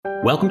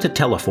Welcome to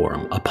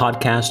Teleforum, a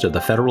podcast of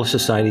the Federalist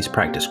Society's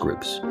practice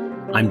groups.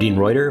 I'm Dean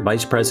Reuter,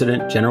 Vice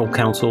President, General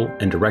Counsel,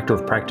 and Director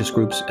of Practice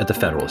Groups at the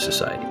Federalist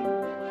Society.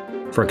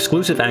 For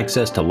exclusive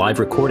access to live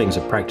recordings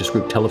of practice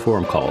group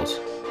Teleforum calls,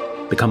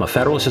 become a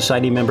Federalist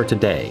Society member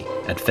today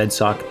at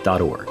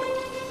fedsoc.org.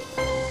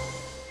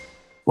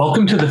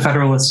 Welcome to the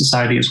Federalist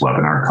Society's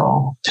webinar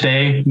call.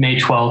 Today, May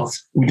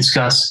 12th, we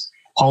discuss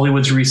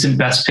Hollywood's recent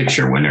Best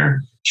Picture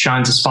winner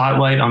shines a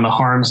spotlight on the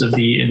harms of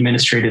the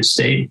administrative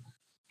state.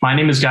 My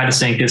name is Guy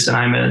DeSanctis, and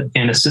I'm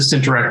an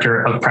Assistant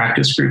Director of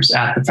Practice Groups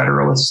at the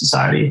Federalist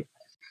Society.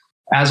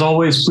 As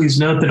always, please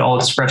note that all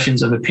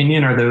expressions of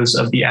opinion are those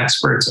of the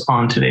experts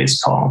on today's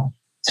call.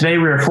 Today,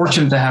 we are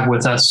fortunate to have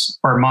with us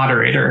our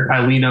moderator,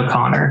 Eileen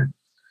O'Connor.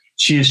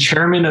 She is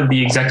chairman of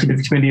the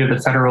Executive Committee of the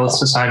Federalist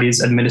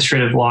Society's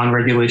Administrative Law and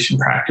Regulation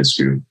Practice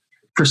Group.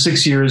 For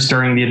 6 years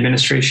during the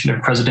administration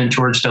of President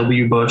George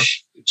W. Bush,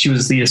 she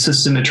was the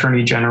Assistant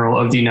Attorney General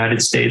of the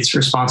United States,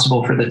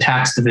 responsible for the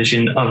tax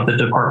division of the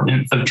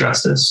Department of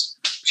Justice.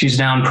 She's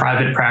now in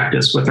private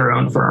practice with her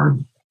own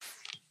firm.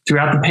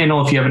 Throughout the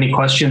panel, if you have any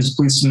questions,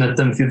 please submit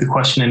them through the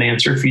question and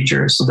answer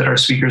feature so that our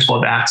speakers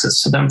will have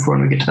access to them for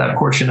when we get to that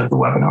portion of the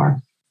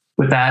webinar.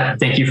 With that,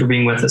 thank you for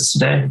being with us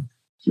today.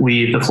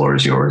 Lee, the floor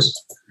is yours.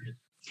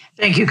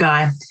 Thank you,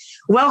 Guy.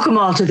 Welcome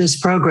all to this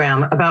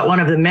program about one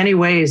of the many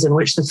ways in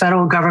which the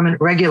federal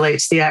government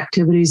regulates the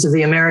activities of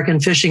the American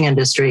fishing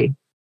industry.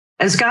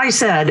 As Guy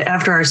said,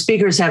 after our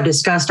speakers have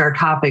discussed our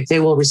topic, they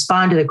will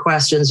respond to the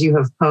questions you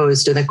have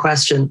posed in the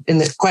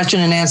question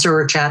and answer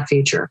or chat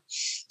feature.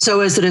 So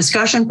as the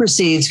discussion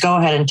proceeds, go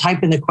ahead and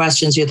type in the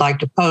questions you'd like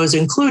to pose,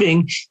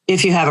 including,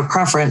 if you have a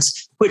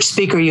preference, which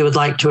speaker you would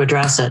like to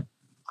address it.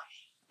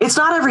 It's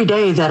not every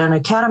day that an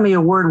Academy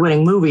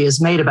Award-winning movie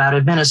is made about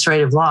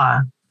administrative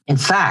law. In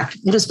fact,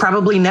 it has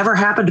probably never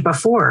happened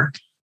before.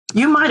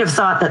 You might have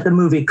thought that the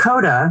movie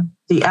CODA,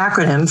 the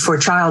acronym for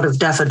Child of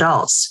Deaf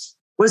Adults,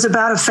 was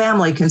about a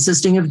family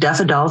consisting of deaf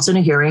adults and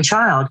a hearing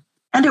child.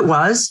 And it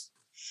was.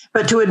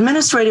 But to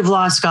administrative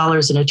law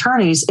scholars and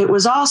attorneys, it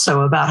was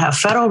also about how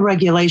federal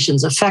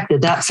regulations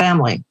affected that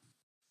family.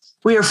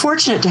 We are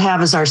fortunate to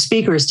have as our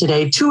speakers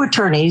today 2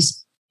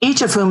 attorneys,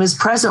 each of whom is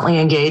presently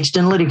engaged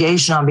in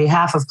litigation on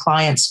behalf of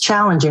clients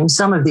challenging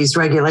some of these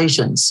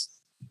regulations.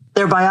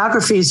 Their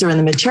biographies are in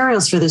the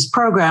materials for this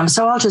program,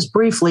 so I'll just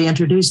briefly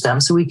introduce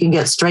them so we can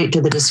get straight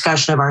to the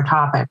discussion of our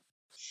topic.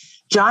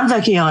 John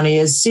Vecchione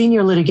is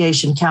Senior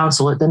Litigation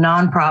Counsel at the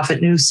nonprofit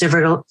New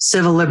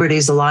Civil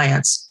Liberties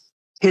Alliance.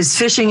 His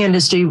fishing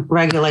industry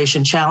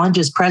regulation challenge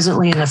is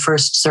presently in the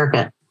First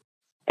Circuit.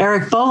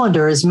 Eric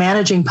Bolender is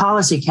Managing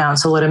Policy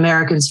Counsel at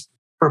Americans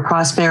for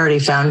Prosperity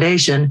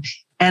Foundation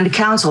and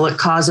counsel at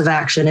Cause of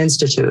Action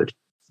Institute.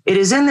 It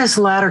is in this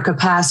latter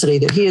capacity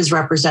that he is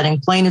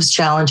representing plaintiffs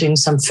challenging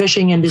some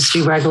fishing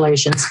industry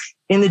regulations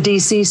in the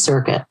DC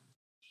Circuit.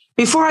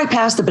 Before I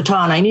pass the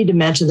baton, I need to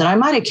mention that I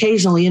might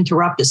occasionally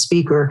interrupt a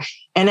speaker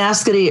and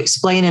ask that he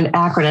explain an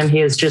acronym he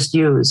has just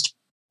used.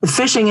 The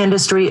fishing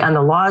industry and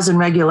the laws and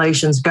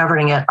regulations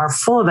governing it are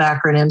full of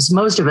acronyms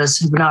most of us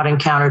have not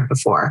encountered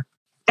before.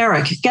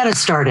 Eric, get us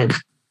started.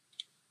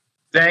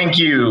 Thank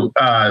you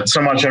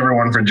so much,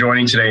 everyone, for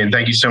joining today, and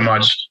thank you so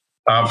much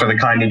for the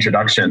kind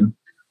introduction.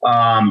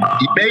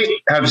 You may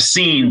have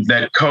seen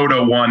that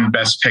CODA won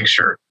Best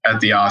Picture at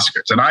the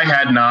Oscars, and I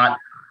had not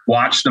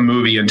watched the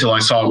movie until I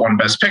saw it won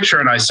Best Picture,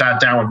 and I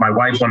sat down with my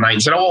wife one night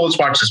and said, let's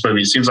watch this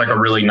movie. It seems like a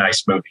really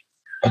nice movie.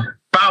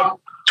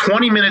 About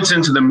 20 minutes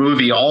into the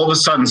movie, all of a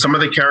sudden, some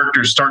of the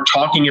characters start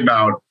talking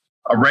about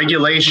a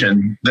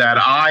regulation that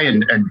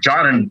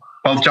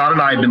both John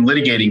and I have been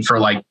litigating for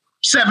like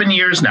 7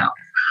 years now.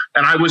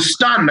 And I was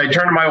stunned. I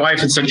turned to my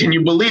wife and said, can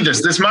you believe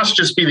this? This must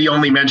just be the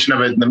only mention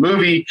of it in the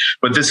movie,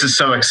 but this is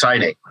so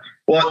exciting.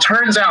 Well, it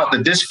turns out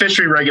that this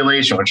fishery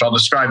regulation, which I'll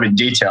describe in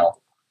detail,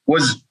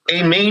 was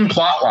a main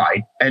plot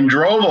line and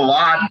drove a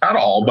lot, not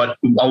all, but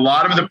a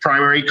lot of the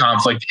primary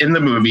conflict in the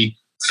movie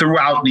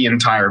throughout the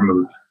entire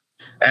movie.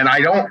 And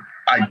I don't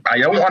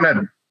want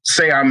to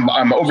say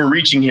I'm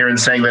overreaching here and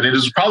saying that it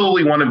is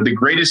probably one of the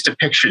greatest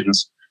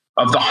depictions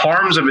of the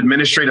harms of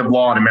administrative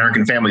law in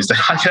American families that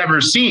I've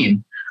ever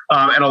seen.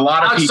 And a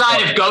lot of people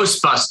outside of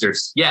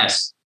Ghostbusters,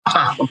 yes,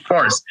 of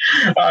course,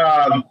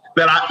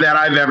 that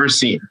I've ever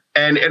seen.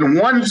 And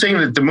one thing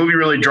that the movie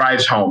really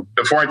drives home,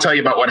 before I tell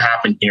you about what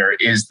happened here,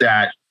 is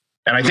that,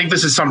 and I think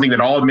this is something that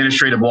all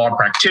administrative law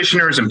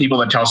practitioners and people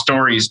that tell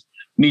stories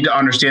need to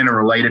understand and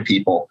relay to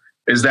people,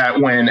 is that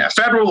when a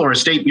federal or a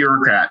state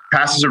bureaucrat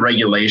passes a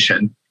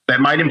regulation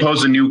that might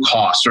impose a new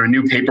cost or a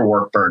new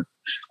paperwork burden,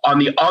 on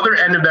the other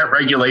end of that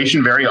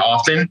regulation very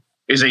often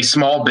is a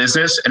small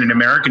business and an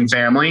American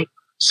family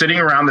sitting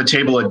around the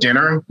table at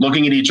dinner,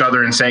 looking at each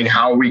other and saying,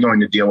 how are we going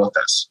to deal with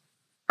this?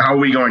 How are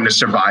we going to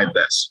survive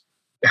this?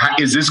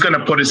 Is this going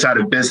to put us out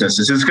of business?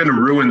 Is this going to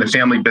ruin the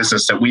family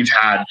business that we've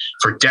had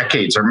for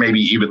decades or maybe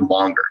even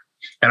longer?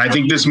 And I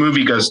think this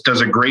movie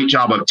does a great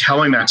job of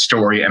telling that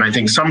story. And I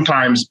think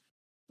sometimes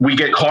we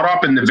get caught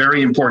up in the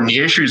very important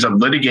issues of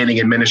litigating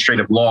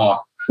administrative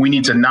law. We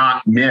need to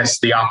not miss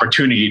the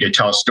opportunity to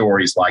tell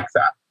stories like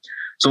that.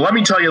 So let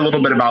me tell you a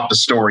little bit about the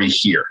story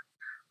here.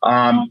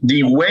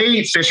 The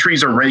way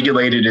fisheries are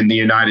regulated in the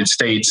United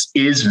States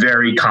is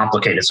very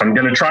complicated. So I'm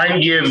going to try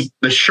and give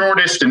the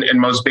shortest and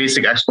most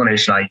basic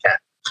explanation I can.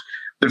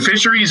 The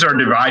fisheries are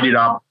divided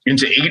up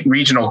into 8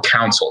 regional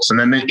councils. And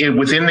then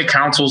within the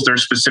councils,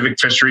 there's specific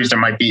fisheries. There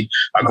might be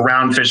a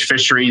groundfish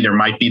fishery. There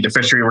might be the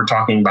fishery we're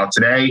talking about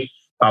today,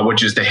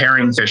 which is the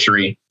herring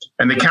fishery.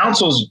 And the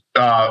councils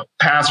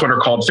pass what are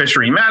called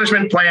fishery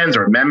management plans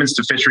or amendments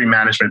to fishery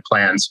management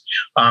plans.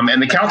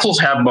 And the councils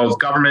have both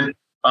government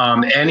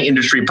and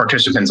industry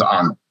participants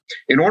on them.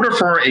 In order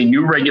for a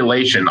new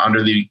regulation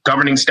under the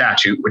governing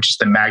statute, which is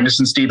the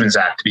Magnuson-Stevens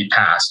Act, to be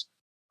passed,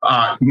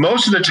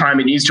 most of the time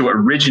it needs to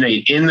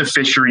originate in the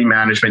Fishery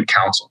Management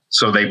Council.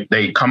 So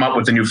they come up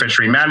with a new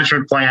fishery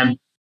management plan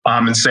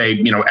and say,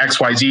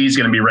 XYZ is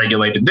going to be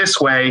regulated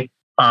this way.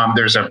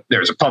 There's a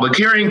public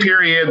hearing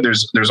period.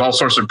 There's all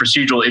sorts of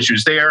procedural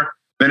issues there.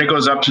 Then it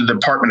goes up to the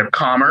Department of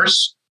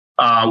Commerce,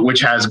 which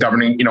has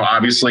governing,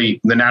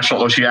 obviously the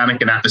National Oceanic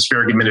and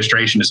Atmospheric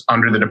Administration is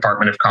under the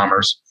Department of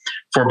Commerce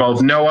for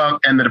both NOAA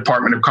and the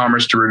Department of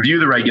Commerce to review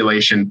the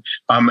regulation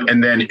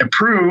and then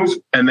approve,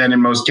 and then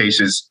in most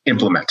cases,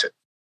 implement it.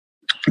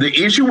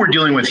 The issue we're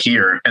dealing with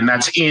here, and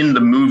that's in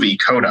the movie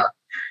CODA,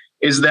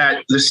 is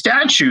that the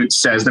statute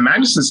says, the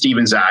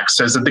Magnuson-Stevens Act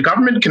says that the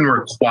government can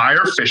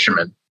require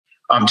fishermen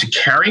to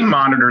carry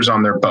monitors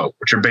on their boat,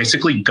 which are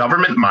basically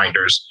government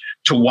minders,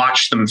 to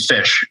watch them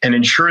fish and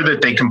ensure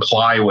that they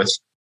comply with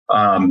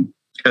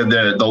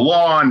the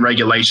law and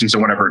regulations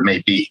and whatever it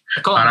may be.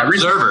 They're called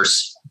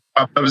observers.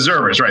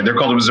 Observers, right. They're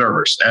called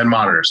observers and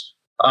monitors.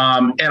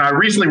 And I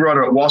recently wrote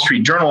a Wall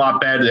Street Journal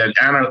op-ed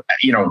that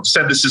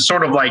said this is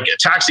sort of like a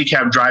taxi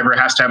cab driver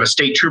has to have a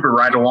state trooper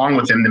ride along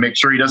with him to make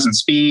sure he doesn't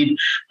speed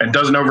and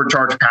doesn't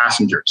overcharge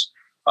passengers.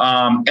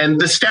 And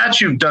the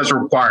statute does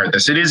require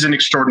this. It is an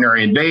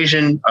extraordinary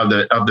invasion of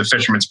the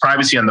fisherman's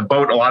privacy on the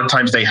boat. A lot of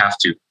times they have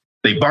to.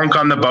 They bunk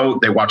on the boat.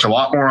 They watch a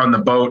lot more on the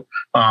boat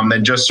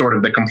than just sort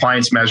of the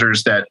compliance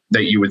measures that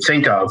you would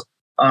think of.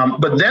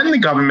 But then the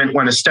government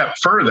went a step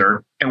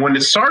further. And when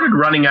it started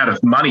running out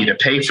of money to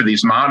pay for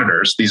these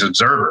monitors, these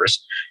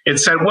observers, it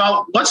said,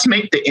 well, let's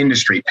make the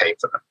industry pay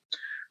for them.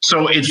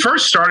 So it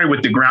first started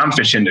with the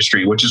groundfish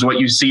industry, which is what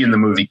you see in the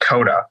movie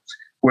CODA,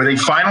 where they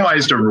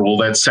finalized a rule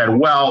that said,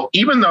 well,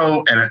 even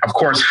though, and of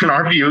course, in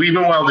our view,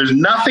 even while there's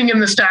nothing in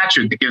the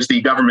statute that gives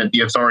the government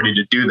the authority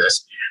to do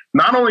this,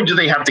 not only do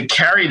they have to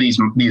carry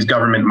these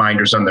government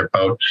minders on their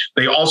boat,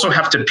 they also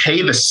have to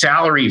pay the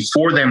salary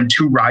for them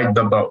to ride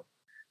the boat.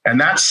 And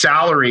that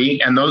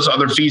salary and those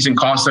other fees and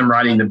costs of them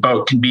riding the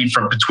boat can be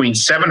from between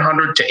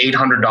 $700 to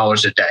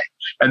 $800 a day.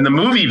 And the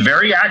movie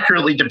very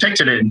accurately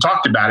depicted it and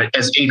talked about it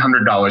as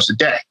 $800 a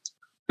day.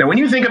 Now, when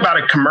you think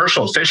about a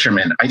commercial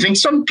fisherman, I think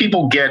some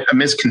people get a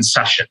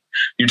misconception.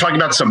 You're talking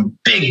about some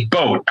big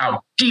boat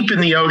out deep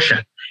in the ocean.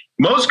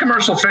 Most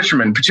commercial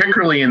fishermen,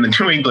 particularly in the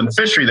New England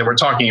fishery that we're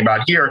talking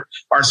about here,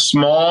 are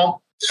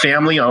small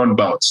family-owned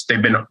boats.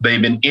 They've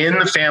been in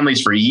the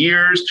families for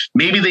years.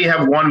 Maybe they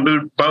have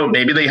one boat.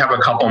 Maybe they have a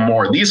couple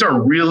more. These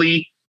are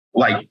really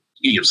like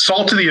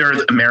salt of the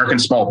earth American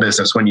small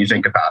business when you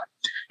think about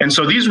it. And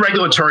so these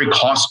regulatory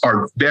costs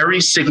are very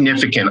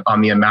significant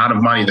on the amount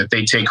of money that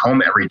they take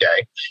home every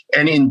day.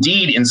 And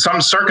indeed, in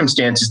some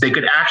circumstances, they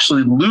could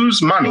actually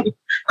lose money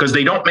because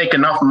they don't make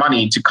enough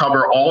money to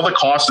cover all the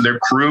costs of their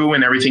crew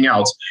and everything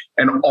else,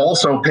 and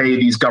also pay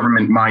these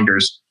government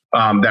minders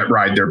that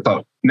ride their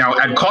boat. Now,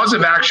 at Cause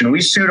of Action,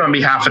 we sued on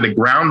behalf of the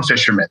ground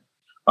fishermen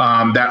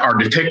that are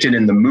depicted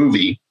in the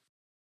movie.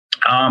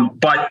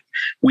 But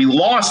we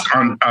lost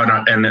on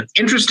an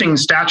interesting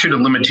statute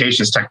of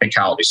limitations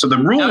technicality. So the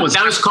rule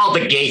that was called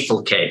the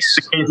Gaethel case.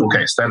 The Gaethel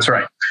case, that's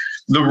right.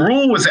 The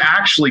rule was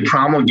actually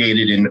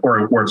promulgated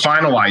or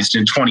finalized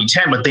in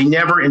 2010, but they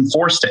never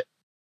enforced it.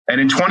 And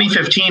in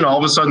 2015, all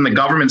of a sudden, the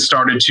government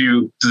started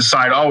to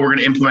decide, we're going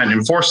to implement and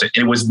enforce it.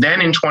 It was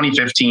then in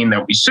 2015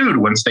 that we sued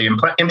once they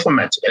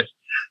implemented it.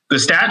 The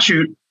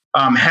statute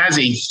has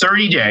a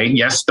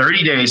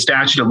 30-day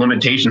statute of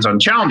limitations on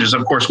challenges.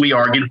 Of course, we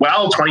argued,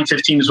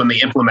 2015 is when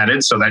they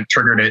implemented, so that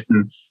triggered it,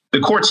 and the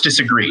courts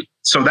disagreed.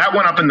 So that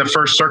went up in the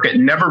First Circuit,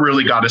 never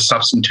really got a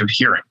substantive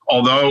hearing.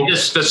 Although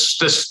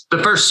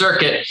the First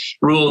Circuit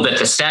ruled that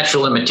the statute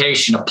of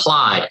limitation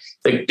applied.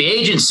 The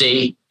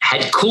agency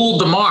had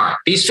cooled the mark.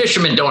 These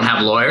fishermen don't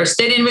have lawyers.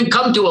 They didn't even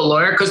come to a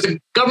lawyer because the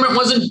government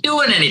wasn't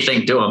doing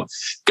anything to them.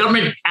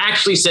 Government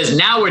actually says,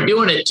 now we're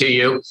doing it to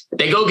you.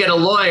 They go get a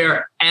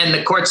lawyer and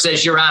the court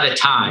says you're out of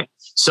time.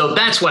 So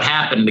that's what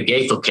happened in the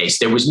Gaethel case.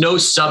 There was no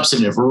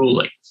substantive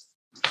ruling.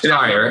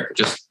 Sorry, Eric.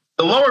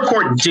 The lower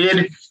court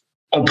did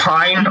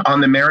opine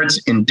on the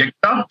merits in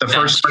dicta. The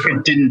First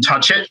Circuit didn't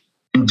touch it.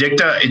 In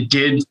dicta, it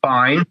did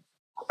find,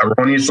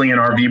 erroneously in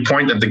our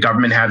viewpoint, that the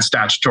government had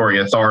statutory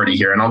authority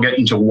here. And I'll get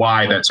into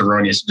why that's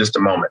erroneous in just a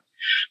moment.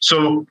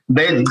 So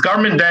the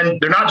government then,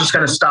 they're not just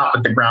going to stop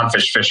at the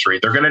groundfish fishery.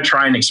 They're going to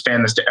try and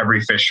expand this to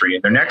every fishery.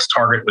 And their next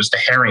target was the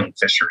herring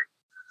fishery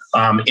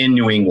in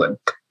New England.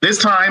 This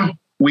time,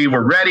 we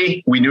were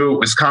ready. We knew it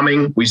was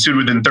coming. We sued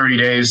within 30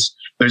 days.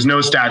 There's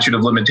no statute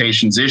of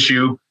limitations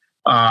issue.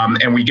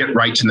 and we get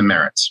right to the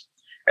merits.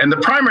 And the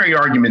primary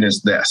argument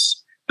is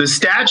this: the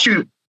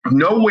statute,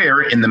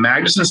 nowhere in the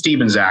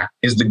Magnuson-Stevens Act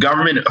is the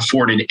government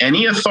afforded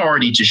any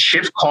authority to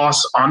shift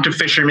costs onto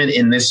fishermen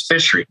in this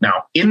fishery.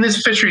 Now, in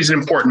this fishery is an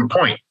important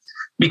point,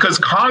 because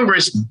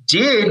Congress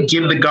did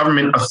give the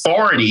government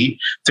authority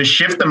to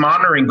shift the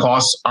monitoring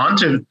costs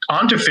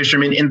onto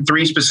fishermen in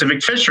 3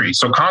 specific fisheries.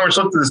 So Congress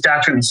looked at the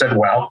statute and said,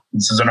 well,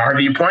 this is an our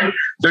viewpoint.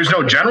 There's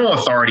no general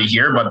authority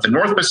here, but the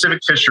North Pacific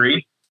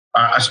fishery,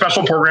 a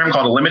special program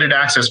called a limited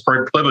access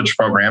privilege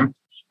program,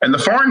 and the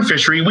foreign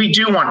fishery, we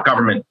do want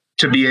government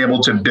to be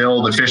able to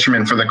bill the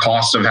fishermen for the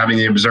costs of having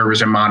the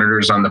observers and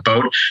monitors on the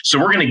boat. So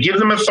we're going to give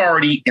them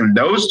authority in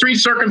those 3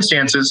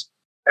 circumstances,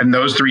 and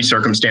those 3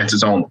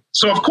 circumstances only.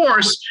 So, of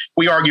course,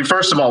 we argue,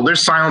 first of all,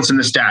 there's silence in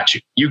the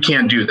statute. You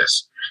can't do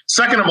this.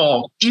 Second of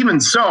all, even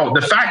so,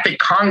 the fact that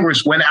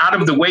Congress went out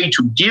of the way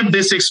to give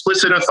this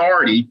explicit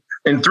authority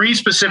in 3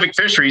 specific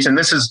fisheries, and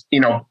this is,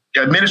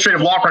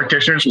 administrative law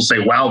practitioners will say,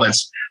 well,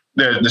 that's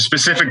the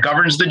specific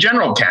governs the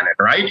general canon,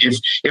 right?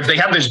 If they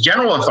have this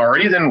general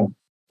authority, then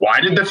why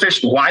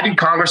did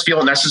Congress feel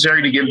it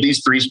necessary to give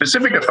these 3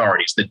 specific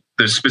authorities?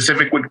 The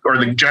specific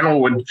the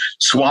general would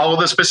swallow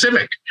the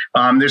specific.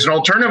 There's an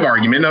alternative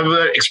argument of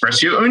the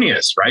expressio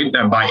unius, right?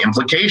 By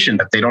implication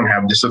that they don't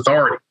have this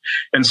authority.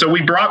 And so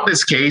we brought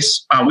this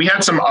case. We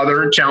had some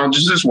other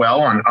challenges as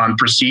well on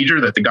procedure,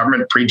 that the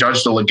government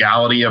prejudged the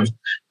legality of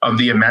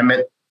the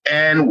amendment.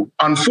 And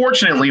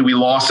unfortunately, we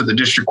lost at the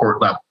district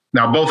court level.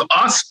 Now, both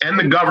us and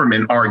the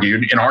government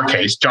argued in our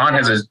case, John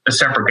has a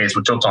separate case,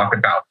 which he'll talk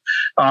about,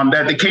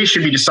 that the case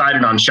should be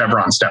decided on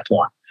Chevron step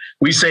 1.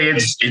 We say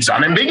it's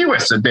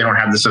unambiguous that they don't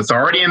have this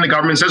authority, and the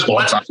government says, well,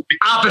 it's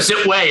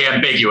opposite way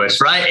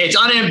ambiguous, right? It's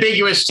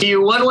unambiguous to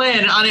you one way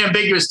and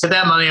unambiguous to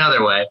them on the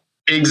other way.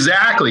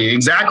 Exactly.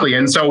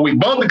 And so we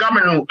both, the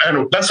government,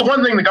 and that's the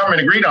one thing the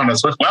government agreed on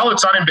us with, well,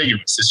 it's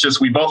unambiguous. It's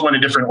just we both went a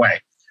different way.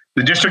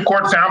 The district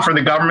court found for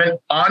the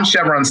government on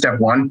Chevron step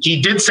 1.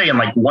 He did say in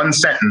like 1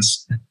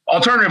 sentence,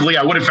 alternatively,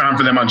 I would have found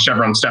for them on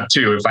Chevron step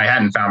 2 if I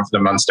hadn't found for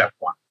them on step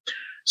 1.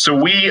 So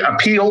we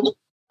appealed.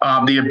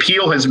 The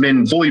appeal has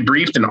been fully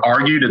briefed and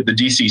argued at the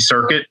DC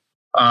Circuit.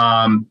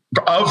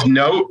 Of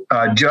note,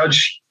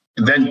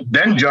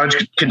 then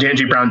Judge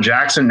Ketanji Brown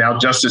Jackson, now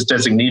Justice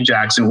Designee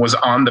Jackson, was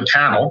on the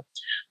panel.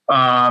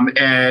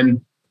 And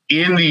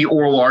in the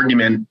oral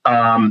argument,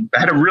 I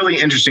had a really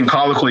interesting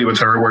colloquy with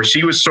her where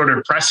she was sort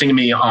of pressing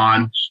me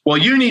on, well,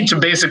 you need to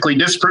basically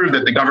disprove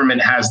that the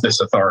government has this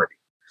authority.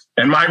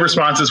 And my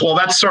response is, well,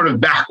 that's sort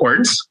of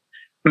backwards.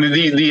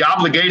 The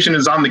obligation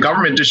is on the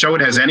government to show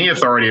it has any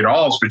authority at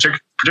all,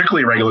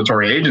 particularly a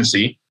regulatory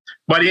agency.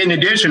 But in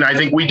addition, I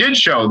think we did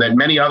show that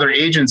many other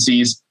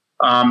agencies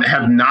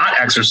have not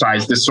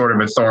exercised this sort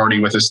of authority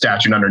with a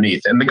statute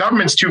underneath. And the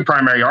government's 2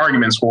 primary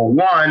arguments were,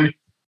 one,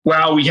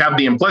 well, we have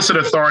the implicit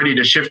authority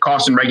to shift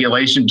costs and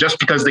regulation just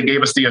because they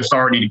gave us the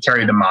authority to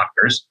carry the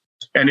monitors.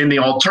 And in the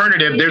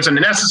alternative, there's a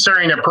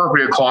necessary and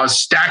appropriate clause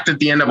stacked at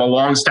the end of a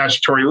long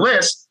statutory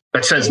list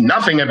that says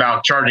nothing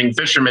about charging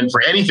fishermen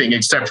for anything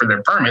except for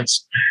their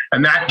permits.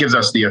 And that gives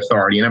us the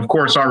authority. And of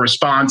course, our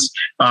response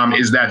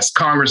is that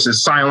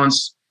Congress's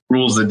silence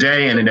rules the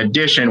day. And in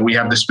addition, we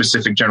have the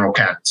specific general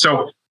canon.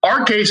 So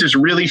our case is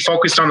really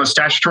focused on the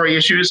statutory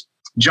issues.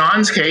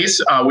 John's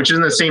case, which is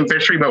in the same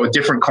fishery, but with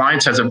different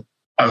clients, has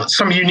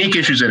some unique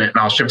issues in it. And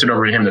I'll shift it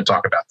over to him to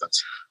talk about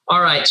this.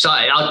 All right. So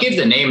I'll give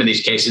the name of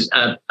these cases.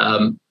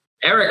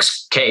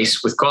 Eric's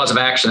case with cause of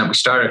action that we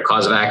started,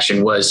 cause of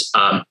action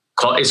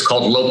is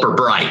called Loper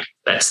Bright.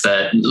 That's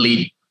the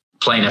lead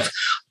plaintiff.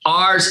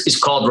 Ours is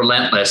called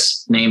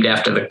Relentless, named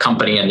after the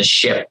company and the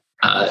ship.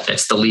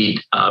 That's the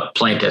lead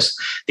plaintiff.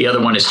 The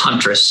other one is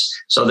Huntress.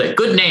 So they're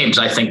good names,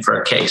 I think,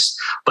 for a case.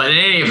 But in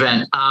any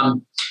event,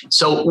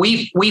 so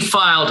we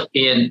filed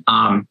in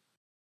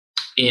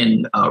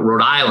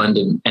Rhode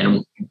Island,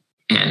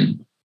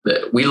 and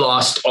we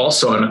lost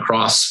also in a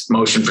cross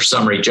motion for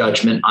summary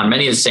judgment on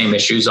many of the same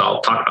issues.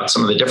 I'll talk about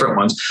some of the different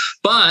ones.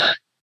 But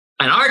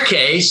in our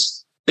case,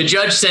 the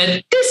judge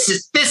said,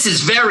 this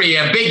is very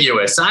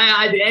ambiguous.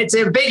 It's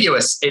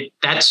ambiguous.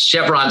 That's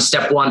Chevron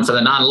step 1 for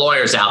the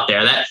non-lawyers out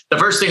there. That the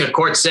first thing a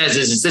court says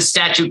is this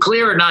statute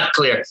clear or not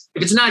clear?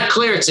 If it's not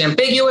clear, it's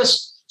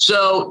ambiguous.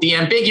 So the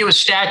ambiguous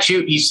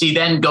statute, you see,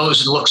 then goes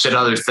and looks at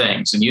other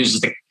things and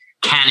uses the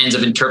canons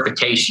of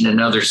interpretation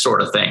and other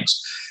sort of things.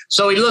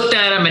 So he looked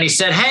at him and he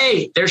said,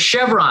 hey, there's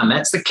Chevron.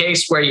 That's the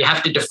case where you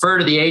have to defer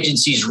to the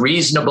agency's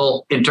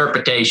reasonable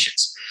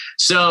interpretations.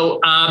 So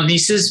he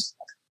says,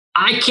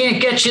 I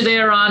can't get you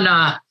there on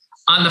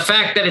the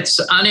fact that it's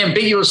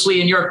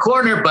unambiguously in your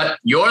corner, but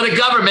you're the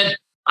government.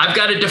 I've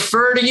got to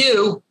defer to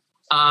you.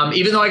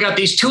 Even though I got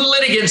these 2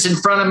 litigants in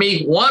front of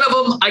me, one of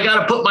them, I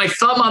got to put my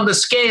thumb on the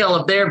scale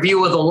of their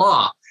view of the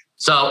law.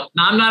 So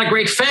I'm not a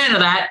great fan of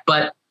that,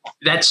 but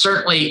that's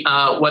certainly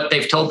what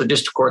they've told the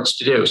district courts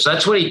to do. So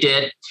that's what he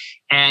did.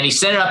 And he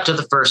sent it up to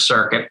the First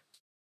Circuit.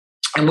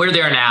 And we're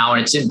there now,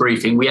 and it's in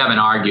briefing. We haven't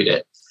argued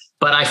it.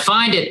 But I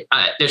find it,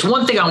 there's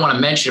one thing I want to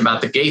mention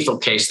about the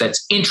Gaithel case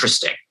that's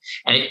interesting.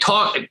 And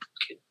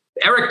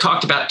Eric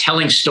talked about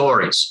telling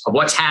stories of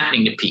what's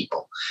happening to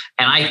people.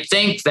 And I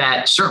think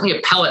that certainly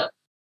appellate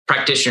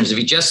practitioners, if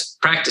you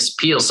just practice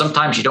appeals,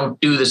 sometimes you don't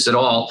do this at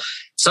all.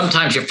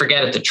 Sometimes you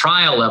forget at the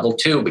trial level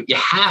too, but you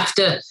have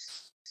to,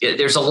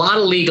 there's a lot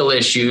of legal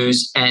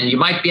issues and you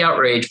might be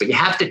outraged, but you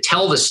have to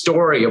tell the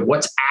story of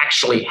what's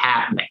actually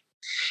happening.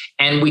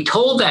 And we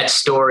told that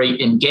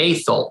story in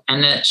Gaithel,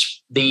 and that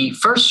the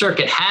First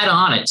Circuit had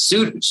on it.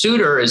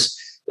 Souter is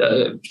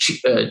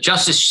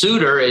Justice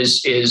Souter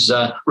is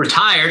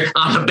retired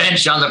on the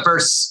bench on the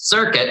First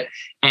Circuit,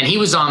 and he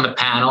was on the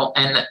panel.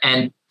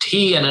 And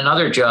he and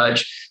another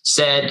judge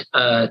said,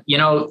 they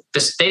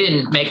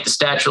didn't make the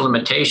statute of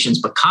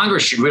limitations, but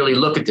Congress should really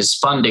look at this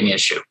funding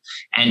issue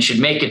and should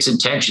make its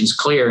intentions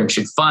clear and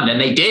should fund. And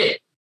they did.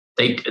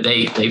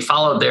 They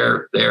followed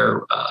their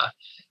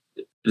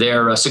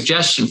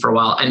suggestion for a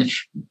while. And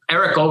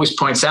Eric always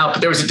points out, but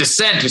there was a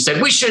dissent who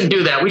said, we shouldn't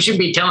do that. We shouldn't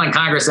be telling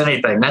Congress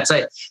anything. That's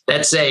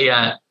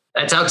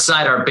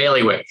outside our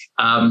bailiwick.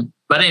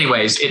 But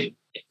anyways, it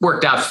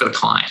worked out for the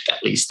client,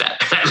 at least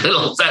that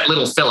little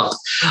fillip.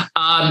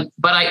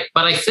 But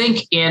I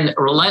think in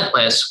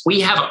Relentless,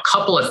 we have a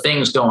couple of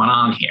things going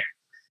on here.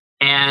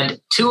 And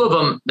two of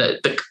them,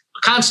 the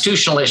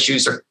constitutional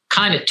issues are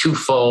kind of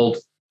twofold.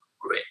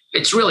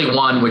 It's really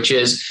one, which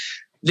is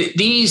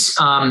these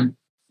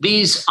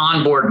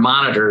onboard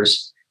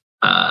monitors,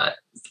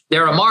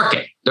 they're a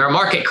market. They're a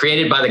market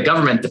created by the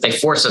government that they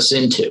force us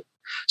into.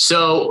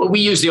 So we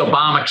use the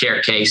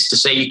Obamacare case to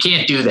say, you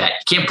can't do that.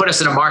 You can't put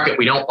us in a market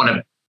we don't want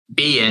to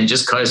be in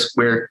just because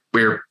you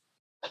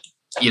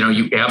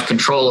have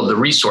control of the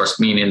resource,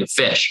 meaning the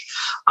fish.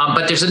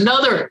 But there's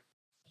another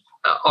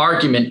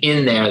argument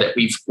in there that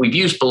we've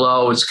used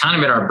below. It's kind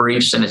of in our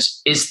briefs, and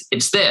it's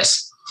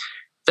this.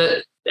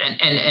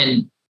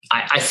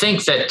 I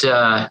think that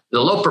the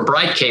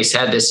Loper-Bright case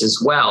had this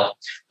as well.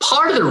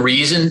 Part of the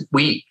reason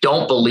we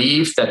don't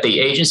believe that the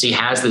agency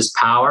has this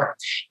power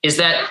is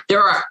that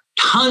there are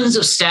tons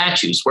of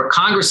statutes where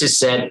Congress has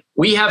said,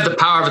 we have the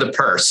power of the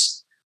purse.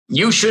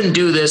 You shouldn't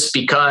do this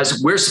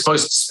because we're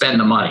supposed to spend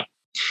the money.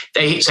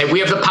 They say, we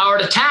have the power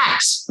to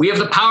tax. We have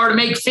the power to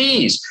make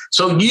fees.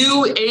 So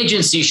you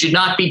agency should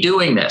not be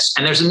doing this.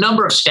 And there's a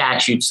number of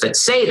statutes that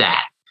say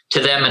that to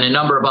them in a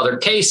number of other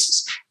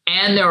cases.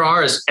 And there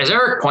are, as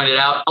Eric pointed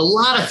out, a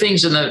lot of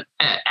things in the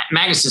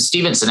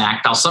Magnuson-Stevenson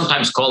Act. I'll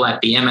sometimes call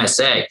that the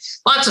MSA.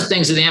 Lots of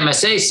things in the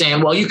MSA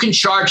saying, well, you can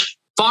charge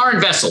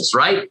foreign vessels,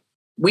 right?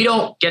 We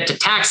don't get to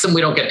tax them. We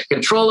don't get to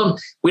control them.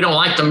 We don't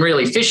like them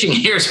really fishing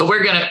here. So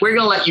we're gonna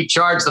let you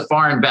charge the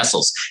foreign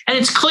vessels. And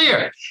it's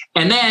clear.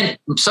 And then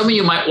some of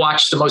you might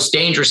watch The Most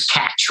Dangerous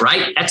Catch,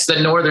 right? That's the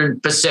Northern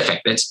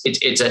Pacific. It's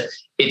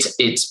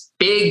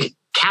big,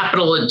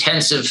 capital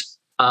intensive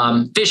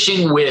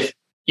fishing with,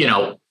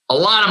 a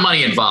lot of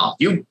money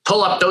involved. You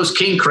pull up those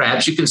king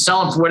crabs, you can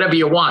sell them for whatever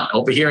you want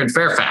over here in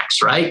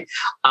Fairfax, right?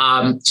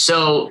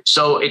 So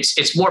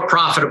it's more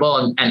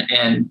profitable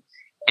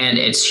and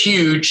it's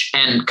huge.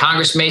 And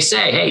Congress may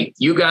say, hey,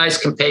 you guys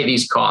can pay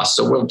these costs,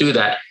 so we'll do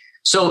that.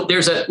 So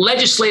there's a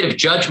legislative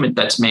judgment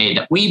that's made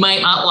that we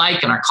might not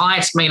like and our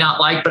clients may not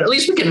like, but at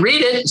least we can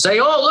read it and say,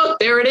 oh, look,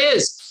 there it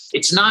is.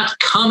 It's not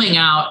coming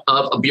out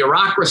of a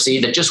bureaucracy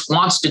that just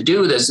wants to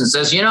do this and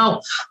says,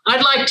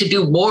 I'd like to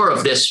do more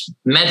of this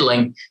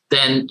meddling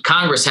than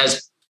Congress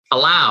has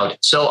allowed.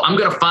 So I'm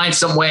going to find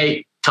some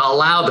way to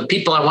allow the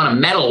people I want to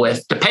meddle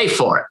with to pay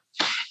for it.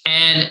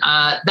 And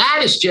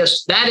that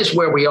is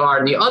where we are.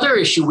 And the other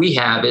issue we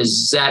have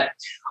is that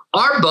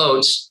our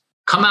boats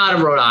come out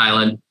of Rhode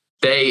Island.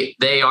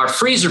 They are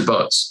freezer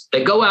boats.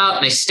 They go out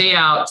and they stay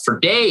out for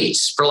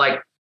days, for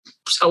like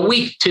a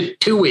week to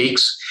 2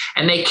 weeks,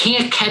 and they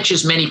can't catch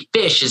as many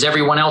fish as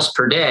everyone else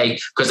per day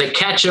because they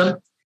catch them,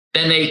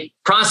 then they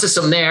process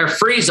them there,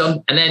 freeze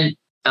them, and then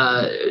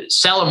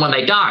sell them when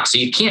they dock. So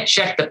you can't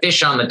check the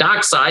fish on the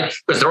dock side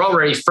because they're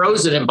already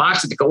frozen in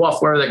boxes to go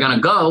off where they're going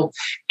to go.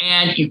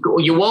 And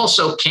you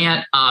also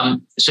can't,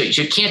 so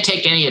you can't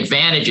take any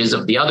advantages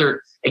of the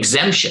other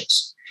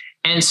exemptions.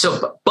 And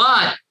so,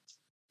 but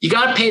you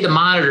got to pay the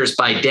monitors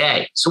by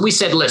day. So we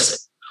said, listen,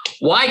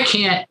 why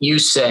can't you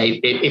say,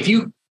 if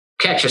you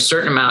catch a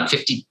certain amount,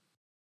 50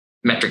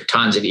 metric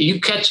tons, if you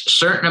catch a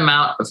certain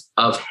amount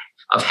of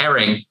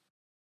herring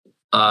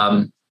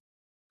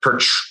per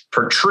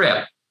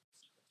trip,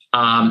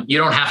 you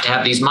don't have to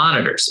have these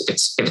monitors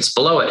if it's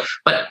below it.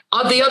 But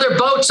the other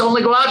boats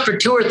only go out for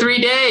 2 or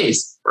 3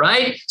 days,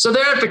 right? So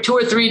they're out for 2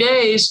 or 3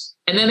 days,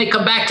 and then they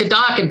come back to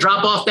dock and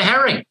drop off the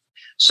herring.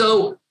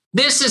 So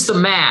this is the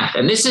math,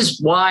 and this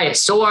is why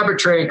it's so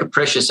arbitrary and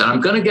capricious. And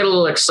I'm going to get a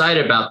little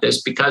excited about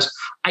this because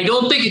I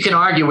don't think you can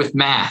argue with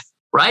math,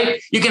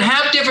 right? You can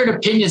have different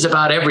opinions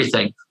about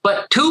everything,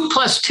 but 2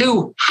 +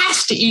 2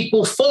 has to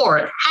equal 4.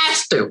 It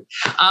has to.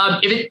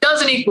 If it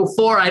doesn't equal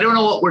 4, I don't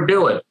know what we're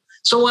doing.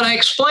 So what I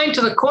explained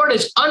to the court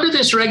is under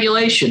this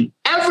regulation,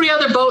 every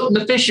other boat in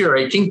the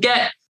fishery can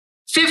get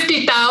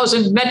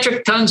 50,000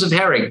 metric tons of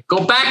herring,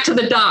 go back to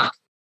the dock,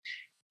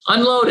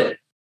 unload it,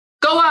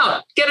 go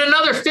out, get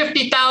another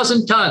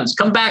 50,000 tons,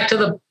 come back to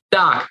the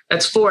dock.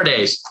 That's 4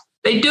 days.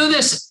 They do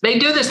this. They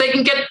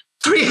can get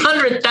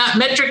 300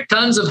 metric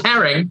tons of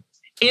herring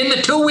in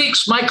the 2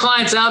 weeks my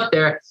client's out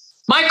there.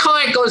 My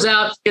client goes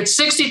out, gets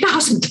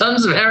 60,000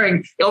 tons of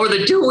herring over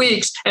the 2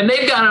 weeks, and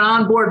they've got an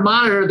onboard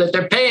monitor that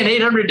they're paying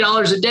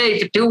 $800 a day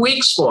for 2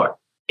 weeks for.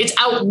 It's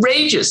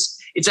outrageous.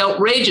 It's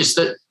outrageous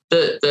that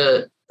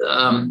the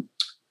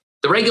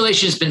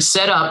regulation has been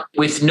set up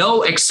with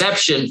no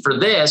exception for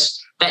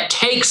this that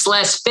takes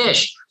less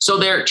fish. So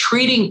they're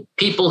treating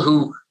people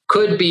who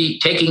could be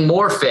taking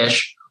more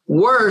fish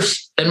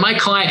worse than my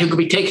client who could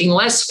be taking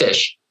less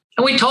fish.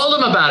 And we told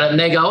them about it, and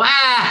they go,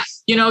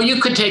 you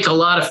could take a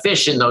lot of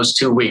fish in those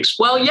 2 weeks.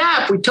 Well,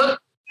 yeah,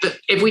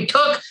 if we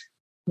took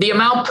the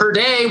amount per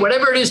day,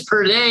 whatever it is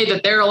per day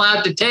that they're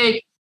allowed to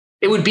take,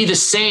 it would be the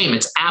same.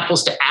 It's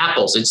apples to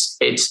apples.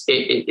 It's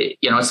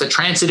a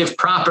transitive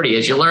property,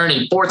 as you learn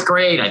in fourth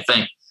grade, I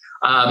think,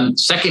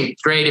 second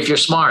grade if you're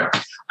smart.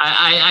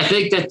 I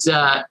think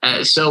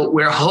that so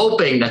we're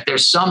hoping that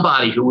there's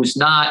somebody who was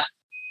not,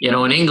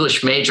 an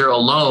English major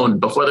alone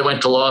before they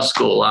went to law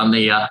school on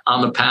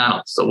the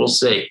panel. So we'll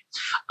see.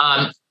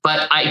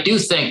 But I do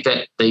think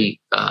that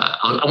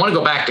I want to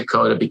go back to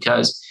CODA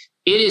because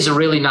it is a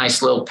really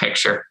nice little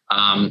picture.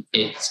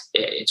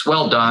 It's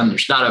well done.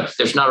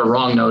 There's not a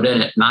wrong note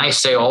in it. And I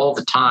say all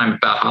the time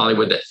about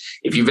Hollywood that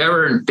if you've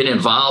ever been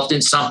involved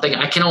in something,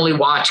 I can only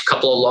watch a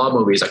couple of law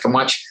movies. I can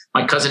watch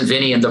My Cousin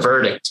Vinny and The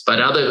Verdict. But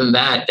other than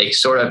that, they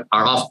sort of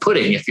are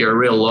off-putting if you're a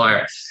real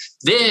lawyer.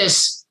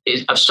 This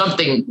is of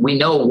something we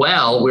know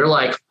well. We're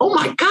like, oh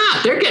my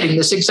God, they're getting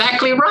this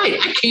exactly right.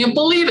 I can't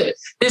believe it.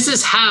 This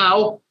is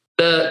how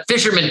the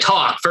fishermen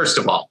talk, first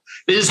of all.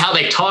 This is how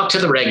they talk to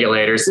the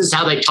regulators. This is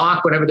how they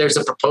talk whenever there's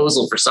a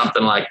proposal for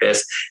something like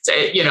this. So,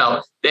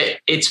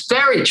 it's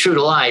very true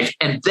to life.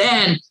 And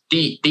then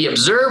the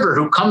observer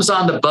who comes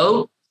on the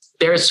boat,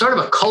 there's sort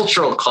of a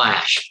cultural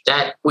clash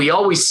that we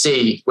always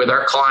see with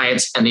our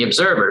clients and the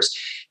observers.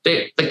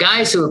 The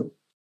guys who have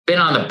been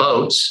on the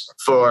boats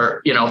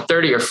for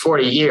 30 or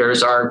 40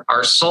 years are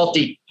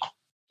salty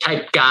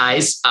type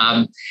guys.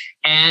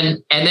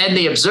 And then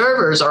the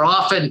observers are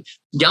often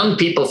young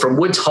people from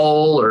Woods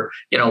Hole or,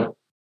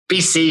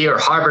 BC or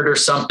Harvard or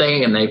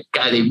something, and they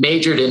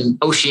majored in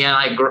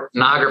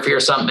oceanography or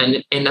something.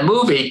 And in the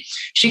movie,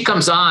 she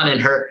comes on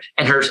and her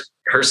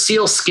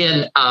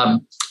sealskin,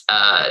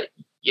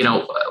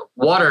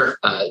 water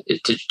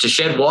to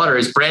shed water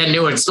is brand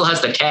new and still has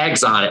the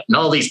tags on it. And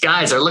all these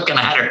guys are looking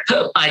at her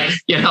like,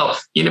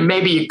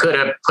 maybe you could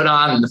have put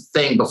on the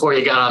thing before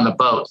you got on the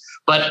boat.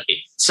 But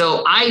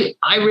so I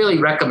really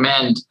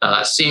recommend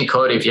seeing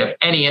CODA if you have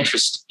any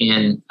interest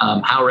in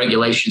how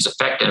regulations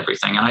affect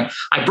everything. And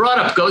I brought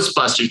up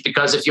Ghostbusters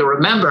because if you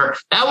remember,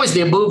 that was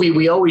the movie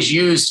we always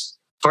used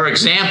for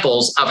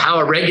examples of how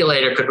a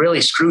regulator could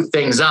really screw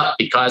things up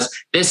because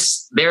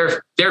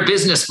their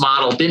business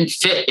model didn't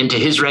fit into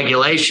his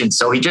regulations.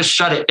 So he just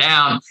shut it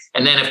down.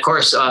 And then, of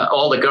course,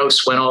 all the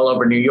ghosts went all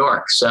over New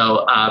York.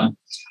 So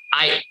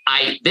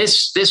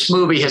this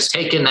movie has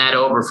taken that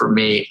over for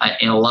me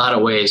in a lot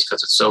of ways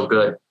because it's so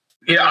good.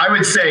 Yeah, I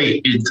would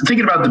say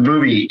thinking about the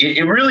movie,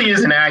 it really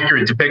is an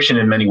accurate depiction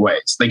in many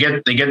ways. They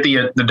get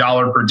the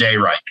dollar per day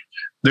right.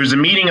 There's a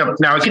meeting of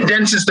now it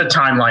condenses the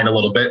timeline a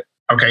little bit.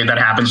 Okay, that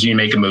happens when you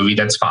make a movie.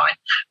 That's fine.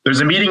 There's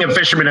a meeting of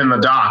fishermen in the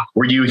dock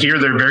where you hear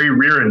their very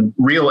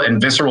real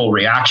and visceral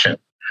reaction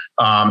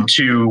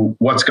to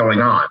what's going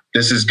on.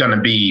 This is going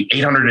to be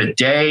 $800 a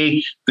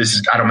day.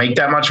 I don't make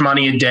that much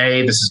money a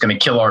day. This is going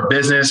to kill our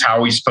business. How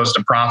are we supposed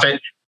to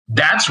profit?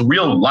 That's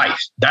real life.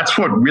 That's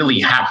what really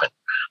happened.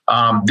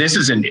 This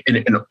is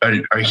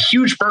a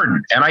huge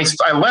burden. And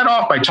I led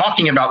off by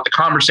talking about the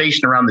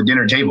conversation around the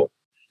dinner table.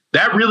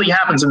 That really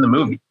happens in the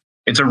movie.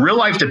 It's a real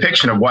life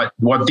depiction of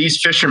what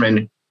these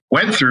fishermen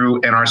went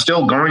through and are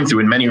still going through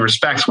in many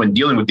respects when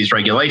dealing with these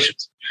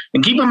regulations.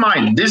 And keep in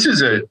mind, this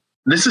is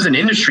an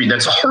industry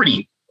that's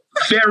already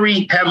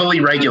very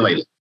heavily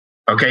regulated.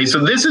 Okay, so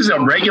this is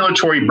a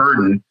regulatory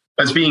burden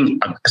that's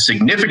being a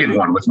significant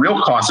one with real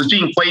costs. It's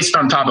being placed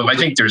on top of, I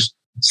think there's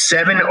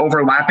 7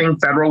 overlapping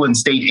federal and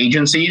state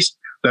agencies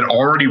that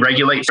already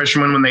regulate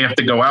fishermen when they have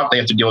to go out. They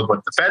have to deal with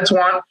what the feds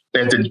want.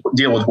 They have to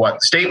deal with what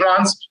the state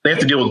wants. They have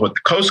to deal with what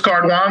the Coast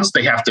Guard wants.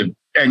 They have to,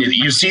 and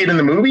you see it in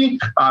the movie.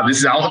 This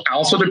is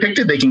also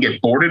depicted. They can get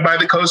boarded by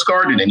the Coast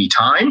Guard at any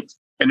time.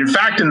 And in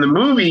fact, in the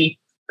movie,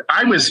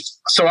 I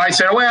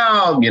said,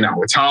 well,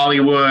 it's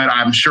Hollywood.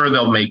 I'm sure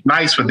they'll make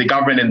nice with the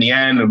government in the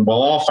end, and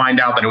we'll all find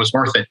out that it was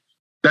worth it.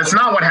 That's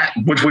not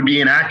which would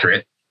be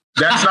inaccurate.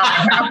 That's not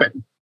what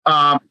happened.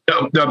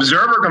 The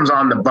observer comes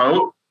on the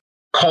boat,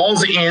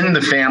 calls in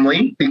the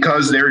family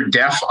because they're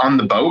deaf on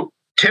the boat,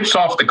 tips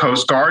off the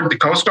Coast Guard. The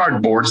Coast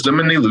Guard boards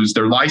them and they lose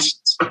their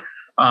license.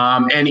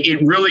 And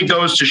it really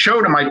goes to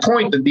show, to my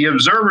point, that the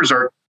observers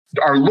are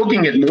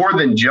looking at more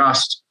than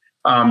just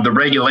the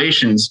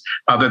regulations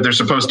that they're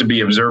supposed to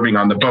be observing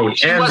on the boat.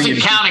 She wasn't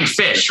counting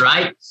fish,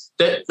 right?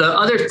 The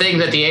other thing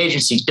that the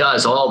agency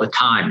does all the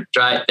time,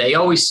 right? They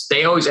always,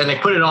 and they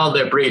put it in all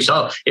their briefs.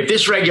 Oh, if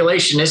this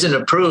regulation isn't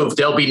approved,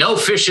 there'll be no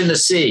fish in the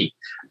sea.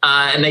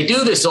 And they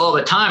do this all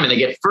the time, and they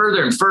get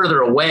further and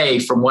further away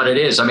from what it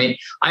is. I mean,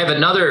 I have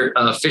another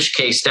fish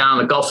case down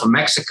in the Gulf of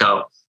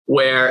Mexico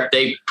where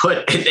they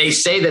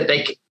say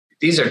that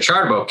these are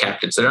charter boat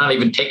captains. They're not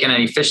even taking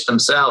any fish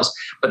themselves,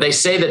 but they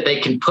say that they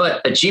can put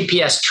a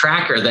GPS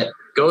tracker that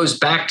goes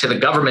back to the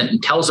government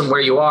and tells them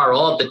where you are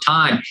all the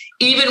time,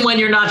 even when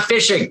you're not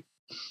fishing.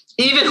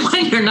 Even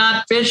when you're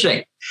not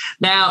fishing.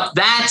 Now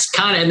that's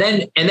kind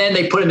of, and then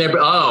they put in there,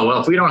 oh,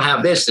 well, if we don't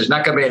have this, there's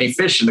not going to be any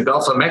fish in the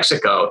Gulf of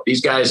Mexico.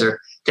 These guys are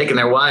taking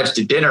their wives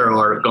to dinner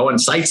or going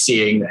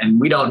sightseeing,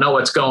 and we don't know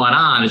what's going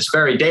on. It's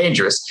very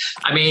dangerous.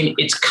 I mean,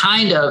 it's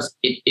kind of,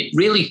 it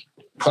really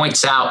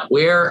points out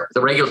where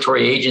the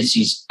regulatory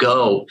agencies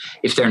go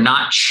if they're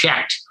not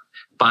checked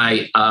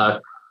by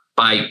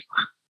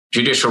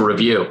judicial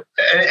review.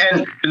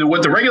 And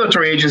what the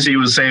regulatory agency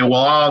was saying,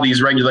 well, all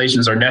these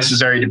regulations are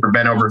necessary to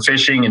prevent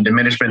overfishing and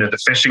diminishment of the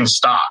fishing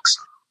stocks.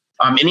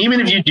 And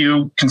even if you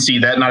do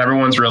concede that, not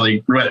everyone's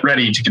really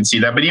ready to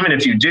concede that, but even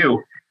if you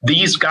do,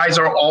 these guys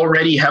are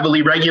already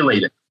heavily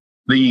regulated.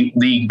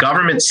 The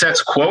government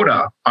sets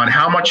quota on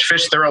how much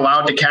fish they're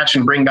allowed to catch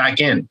and bring back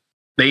in.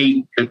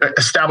 They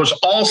establish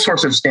all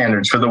sorts of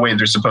standards for the way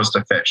they're supposed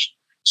to fish.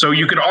 So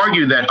you could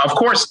argue that, of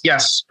course,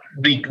 yes,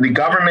 the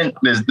government,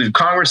 the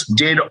Congress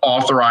did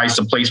authorize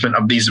the placement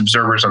of these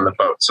observers on the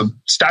boat. So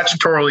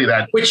statutorily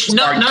that... Which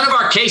none of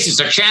our cases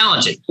are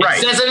challenging.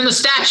 It says it in the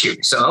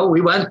statute. So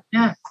we went,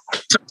 yeah.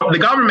 So the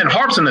government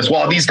harps on this.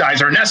 Well, these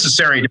guys are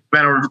necessary to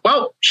prevent...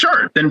 Well,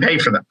 sure, then pay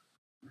for them.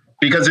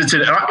 Because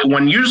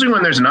usually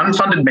when there's an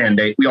unfunded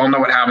mandate, we all know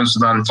what happens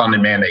with an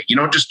unfunded mandate. You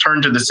don't just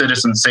turn to the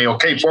citizen and say,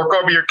 okay, fork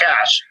over your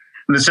cash.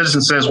 And the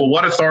citizen says, well,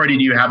 what authority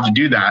do you have to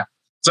do that?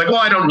 It's like,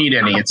 well, I don't need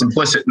any. It's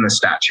implicit in the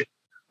statute.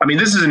 I mean,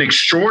 this is an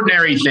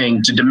extraordinary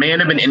thing to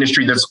demand of an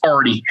industry that's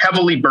already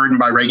heavily burdened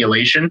by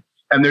regulation,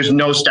 and there's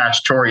no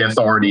statutory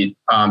authority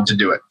to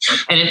do it.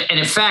 And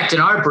in fact, in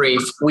our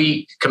brief,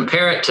 we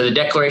compare it to the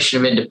Declaration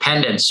of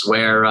Independence,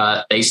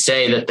 where they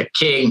say that the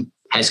king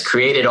has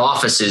created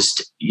offices,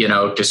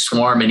 to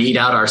swarm and eat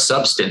out our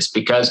substance,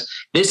 because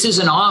this is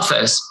an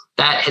office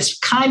that has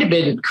kind of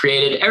been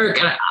created. Eric,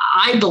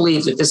 I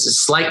believe that this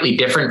is slightly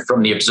different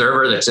from the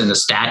observer that's in the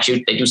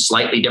statute. They do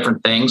slightly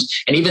different things.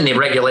 And even the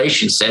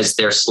regulation says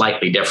they're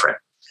slightly different.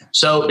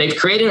 So they've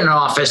created an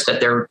office that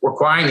they're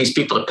requiring these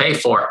people to pay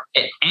for.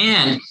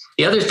 And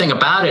the other thing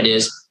about it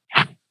is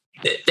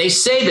they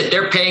say that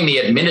they're paying the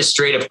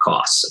administrative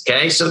costs.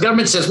 Okay. So the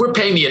government says we're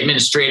paying the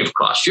administrative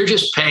costs. You're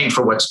just paying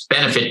for what's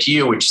benefit to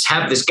you, which is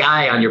have this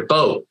guy on your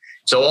boat.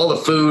 So all the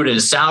food and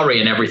his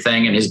salary and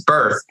everything and his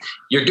berth,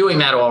 you're doing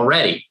that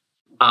already.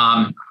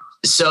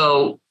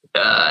 So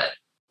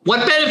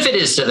what benefit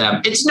is to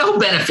them? It's no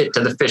benefit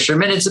to the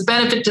fishermen. It's a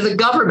benefit to the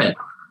government,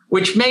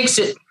 which makes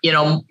it,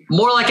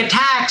 more like a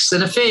tax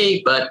than a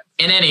fee. But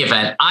in any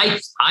event, I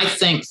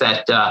think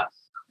that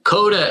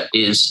CODA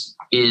is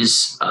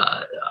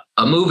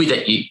a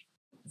movie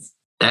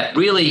that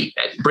really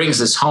brings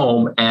this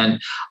home. And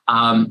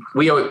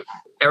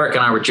Eric and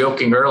I were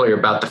joking earlier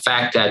about the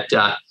fact that,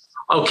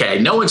 okay,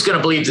 no one's going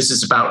to believe this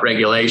is about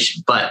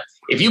regulation, but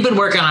if you've been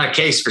working on a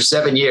case for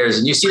 7 years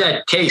and you see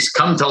that case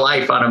come to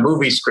life on a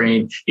movie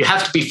screen, you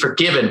have to be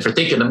forgiven for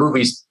thinking the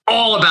movie's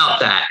all about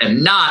that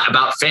and not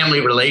about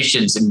family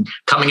relations and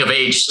coming of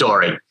age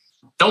story.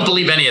 Don't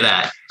believe any of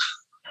that.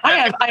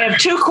 I have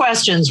two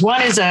questions.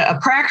 One is a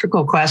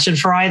practical question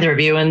for either of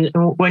you. And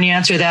when you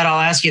answer that,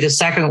 I'll ask you the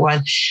second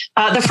one.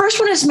 The first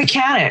one is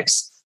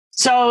mechanics.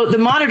 So the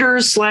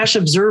monitors /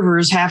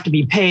 observers have to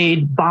be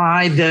paid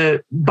by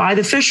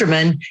the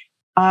fishermen.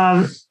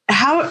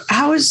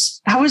 How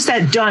is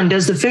that done?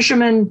 Does the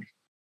fisherman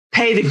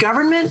pay the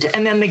government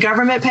and then the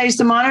government pays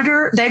the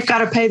monitor? They've got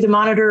to pay the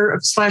monitor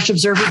 /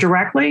 observer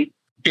directly?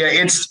 Yeah,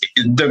 it's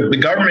the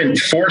government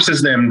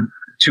forces them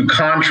to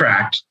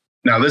contract.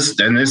 Now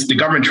the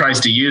government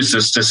tries to use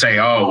this to say,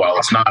 oh, well,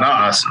 it's not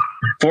us,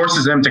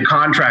 forces them to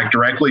contract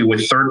directly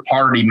with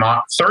third-party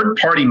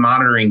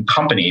monitoring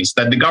companies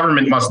that the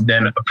government must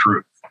then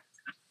approve.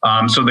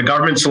 So the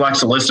government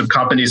selects a list of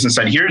companies and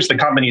said, here's the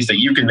companies that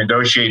you can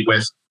negotiate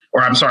with,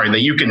 that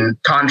you can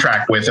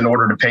contract with in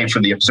order to pay for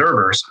the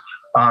observers.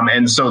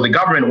 And so the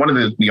government, one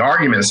of the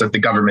arguments that the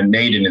government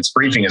made in its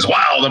briefing is,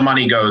 wow, the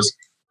money goes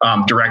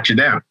direct to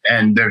them.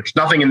 And there's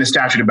nothing in the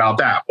statute about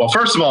that. Well,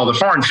 first of all, the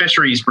foreign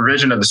fisheries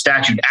provision of the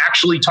statute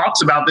actually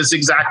talks about this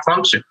exact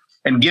function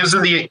and gives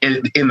them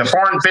in the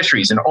foreign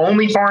fisheries and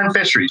only foreign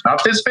fisheries,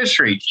 not this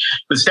fishery.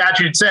 The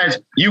statute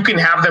says you can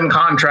have them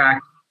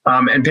contract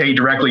and pay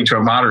directly to a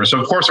monitor.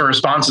 So of course our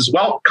response is,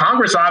 well,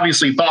 Congress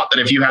obviously thought that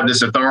if you had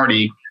this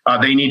authority,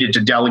 they needed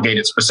to delegate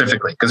it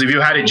specifically, because if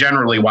you had it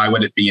generally, why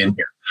would it be in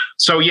here?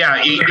 So yeah,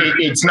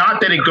 it's not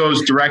that it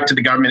goes direct to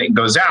the government, it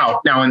goes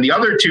out. Now in the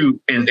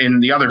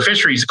other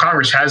fisheries,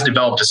 Congress has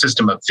developed a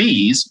system of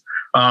fees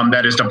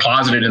that is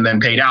deposited and then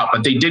paid out,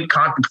 but they did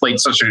contemplate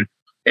such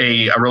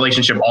a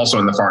relationship also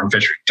in the foreign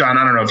fishery. John,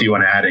 I don't know if you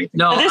want to add anything.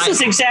 No, this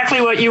is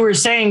exactly what you were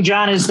saying,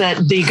 John, is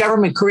that the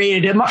government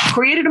created a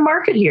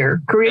market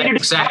here.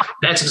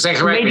 That's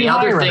exactly right. The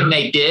other thing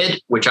they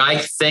did, which I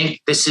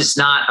think this is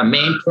not a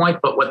main point,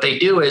 but what they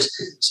do is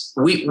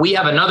we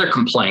have another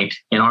complaint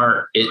in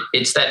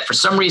it's that for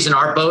some reason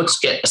our boats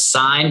get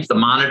assigned the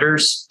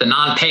monitors, the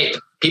non-pay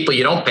people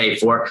you don't pay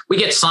for, we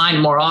get signed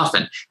more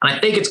often. And I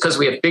think it's because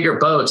we have bigger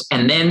boats.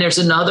 And then there's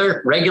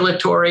another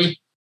regulatory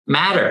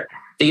matter.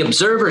 The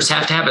observers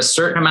have to have a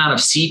certain amount of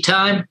sea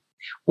time.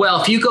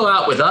 Well, if you go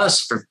out with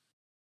us for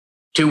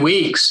 2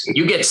 weeks,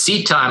 you get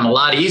sea time a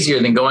lot easier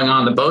than going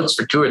on the boats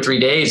for 2 or 3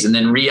 days and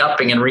then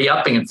re-upping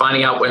and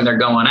finding out when they're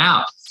going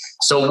out.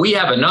 So we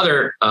have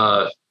another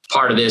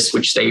part of this,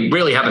 which they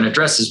really haven't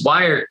addressed, is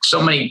why are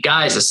so many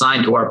guys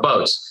assigned to our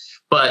boats?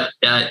 But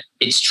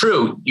it's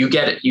true.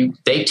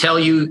 They tell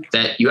you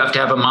that you have to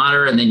have a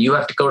monitor, and then you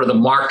have to go to the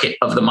market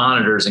of the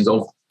monitors and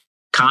go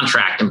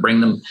contract and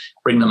bring them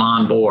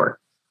on board.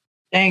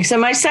 Thanks.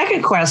 And my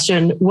second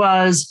question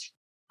was,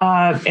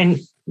 and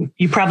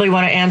you probably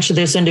want to answer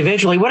this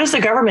individually, what does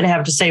the government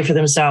have to say for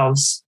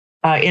themselves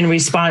in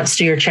response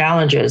to your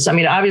challenges? I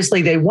mean,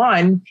 obviously they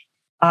won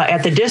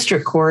at the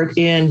district court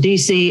in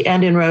DC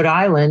and in Rhode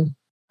Island.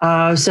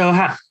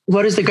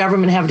 What does the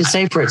government have to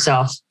say for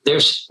itself?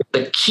 There's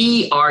the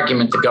key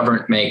argument the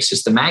government makes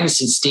is the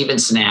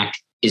Magnuson-Stevenson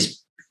Act is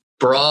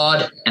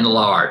broad and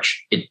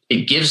large.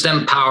 It gives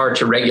them power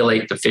to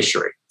regulate the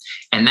fishery.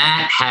 And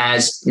that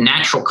has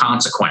natural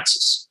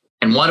consequences.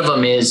 And one of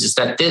them is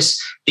that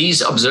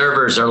these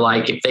observers are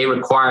like, if they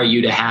require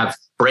you to have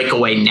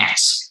breakaway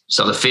nets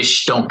so the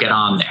fish don't get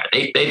on there,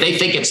 they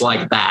think it's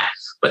like that.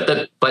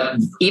 But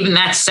even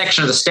that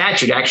section of the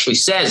statute actually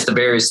says the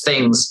various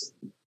things,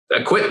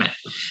 equipment.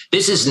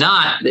 This is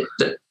not,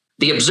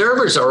 the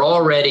observers are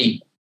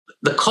already,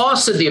 the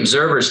cost of the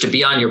observers to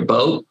be on your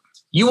boat,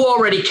 you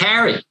already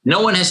carry.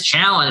 No one has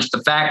challenged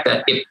the fact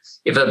that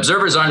if an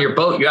observer's on your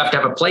boat, you have to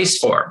have a place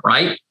for him,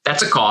 right?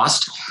 That's a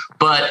cost.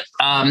 But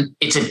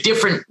it's a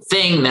different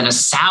thing than a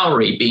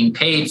salary being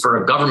paid for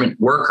a government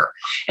worker.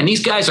 And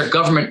these guys are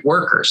government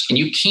workers, and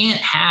you can't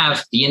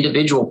have the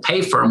individual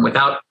pay for them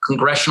without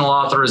congressional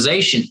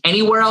authorization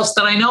anywhere else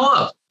that I know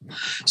of.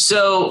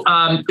 So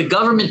the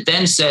government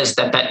then says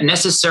that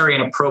necessary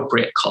and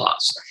appropriate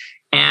clause.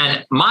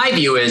 And my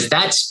view is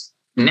that's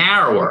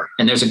narrower.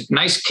 And there's a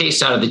nice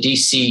case out of the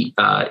DC.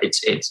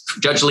 It's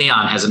Judge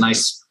Leon has a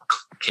nice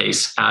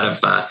case out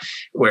of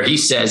where he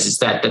says is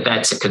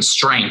that's a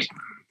constraint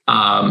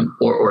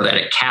or that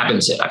it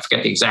cabins it. I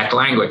forget the exact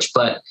language,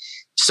 but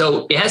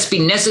so it has to be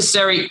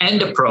necessary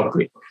and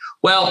appropriate.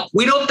 Well,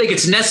 we don't think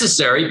it's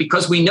necessary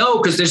because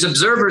there's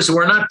observers who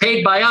are not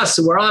paid by us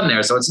who are on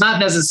there. So it's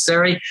not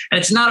necessary and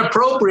it's not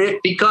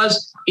appropriate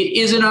because it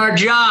isn't our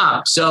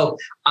job. So,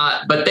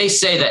 but they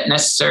say that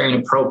necessary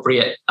and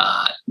appropriate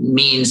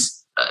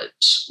means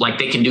like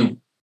they can do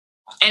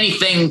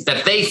anything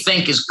that they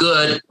think is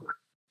good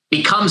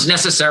becomes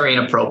necessary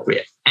and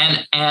appropriate.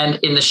 And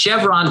in the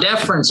Chevron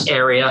deference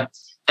area,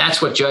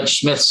 that's what Judge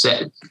Smith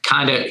said.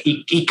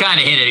 He kind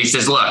of hinted. He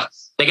says, look,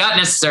 they got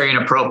necessary and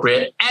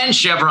appropriate and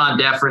Chevron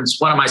deference.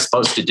 What am I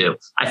supposed to do?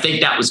 I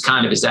think that was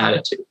kind of his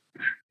attitude.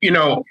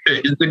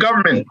 The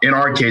government in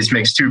our case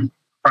makes two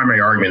primary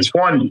arguments.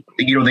 One,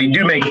 they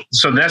do make,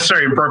 so the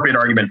necessary and appropriate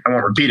argument, I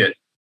won't repeat it,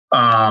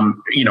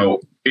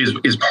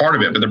 is part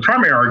of it. But the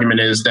primary argument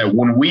is that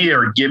when we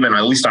are given,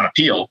 at least on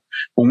appeal,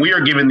 when we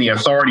are given the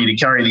authority to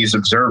carry these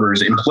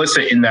observers,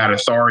 implicit in that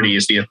authority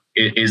is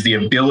the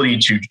ability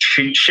to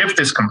shift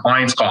this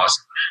compliance cost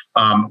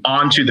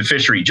onto the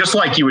fishery, just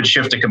like you would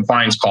shift a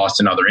compliance cost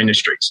in other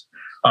industries.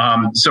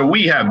 So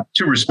we have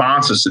two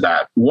responses to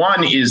that.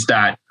 One is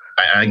that,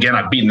 again,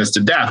 I've beaten this to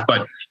death,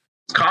 but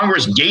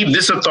Congress gave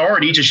this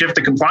authority to shift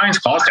the compliance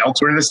cost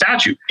elsewhere in the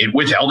statute. It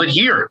withheld it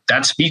here.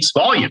 That speaks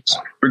volumes,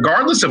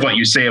 regardless of what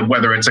you say of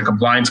whether it's a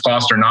compliance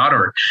cost or not,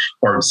 or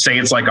say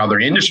it's like other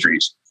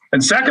industries.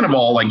 And second of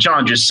all, like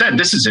John just said,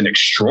 this is an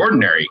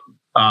extraordinary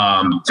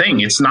thing.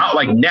 It's not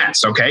like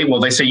nets. Okay. Well,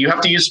 they say you have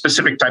to use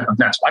specific type of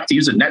nets. Well, I have to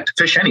use a net to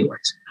fish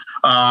anyways.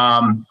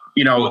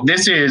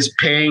 This is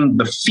paying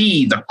the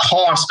fee, the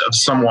cost of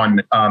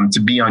someone to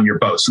be on your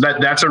boat. So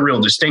that's a real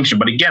distinction.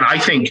 But again, I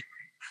think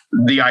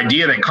the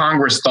idea that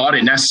Congress thought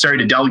it necessary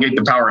to delegate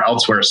the power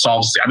elsewhere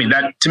solves,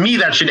 that to me,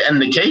 that should end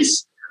the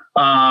case.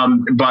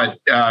 But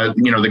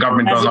the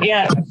government goes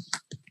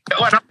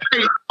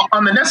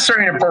on the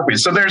necessary and appropriate.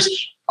 So there's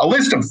a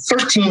list of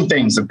 13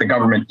 things that the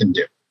government can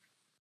do.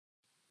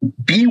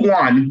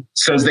 B1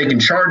 says they can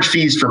charge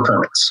fees for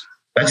permits.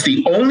 That's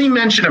the only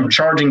mention of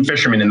charging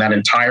fishermen in that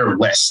entire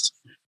list.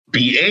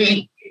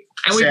 B8.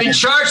 And we've been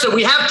charged that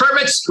we have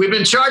permits. We've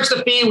been charged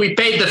the fee. We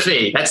paid the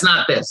fee. That's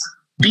not this.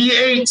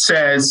 B8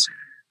 says,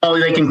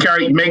 they can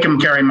make them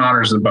carry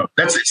monitors in the boat.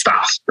 It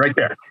stops right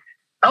there.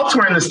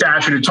 Elsewhere in the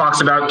statute, it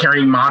talks about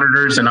carrying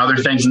monitors and other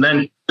things. And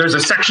then there's a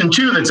section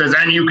 2 that says,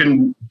 and you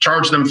can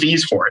charge them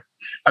fees for it.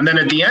 And then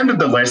at the end of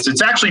the list,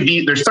 it's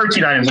actually there's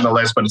 13 items on the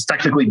list, but it's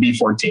technically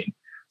B14. It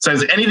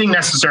says anything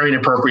necessary and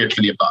appropriate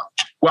for the above.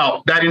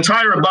 Well, that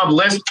entire above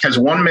list has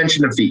one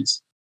mention of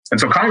fees. And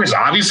so Congress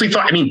obviously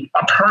thought,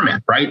 a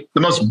permit, right?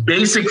 The most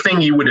basic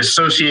thing you would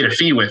associate a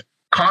fee with.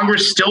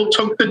 Congress still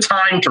took the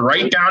time to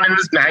write down in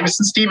this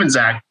Magnuson-Stevens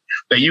Act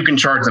that you can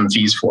charge them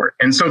fees for it.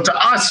 And so to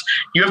us,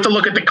 you have to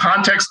look at the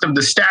context of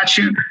the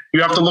statute.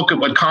 You have to look at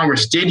what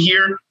Congress did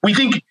here. We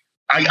think,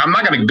 I'm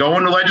not going to go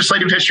into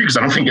legislative history because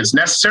I don't think it's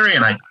necessary,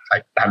 and I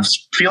have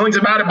feelings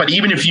about it. But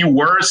even if you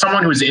were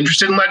someone who is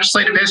interested in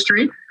legislative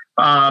history,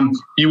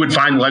 you would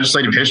find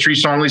legislative history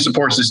strongly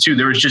supports this too.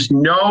 There was just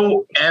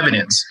no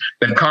evidence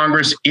that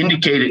Congress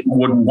indicated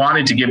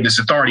wanted to give this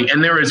authority.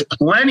 And there is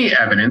plenty of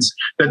evidence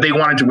that they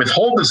wanted to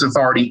withhold this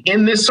authority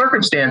in this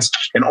circumstance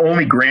and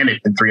only grant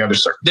it in 3 other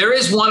circumstances. There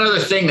is one other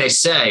thing they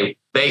say.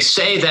 They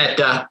say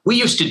that we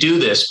used to do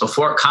this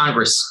before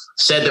Congress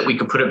said that we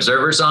could put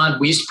observers on.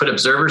 We used to put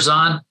observers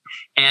on,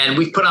 and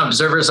we've put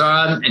observers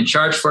on and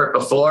charged for it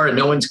before, and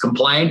no one's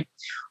complained.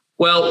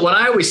 Well, what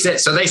I always said,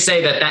 so they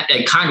say that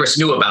Congress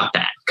knew about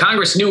that.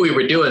 Congress knew we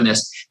were doing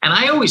this. And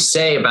I always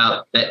say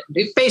about that,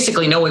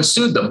 basically no one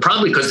sued them,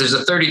 probably because there's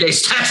a 30-day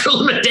statute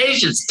of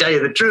limitations, to tell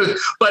you the truth.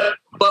 But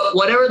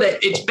whatever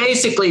it's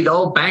basically the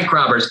old bank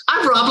robbers.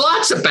 I've robbed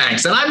lots of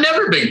banks and I've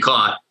never been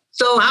caught.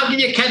 So how can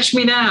you catch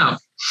me now?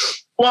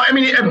 Well,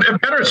 a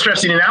better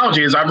stressing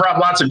analogy is I've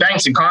robbed lots of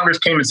banks and Congress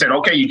came and said,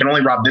 okay, you can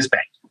only rob this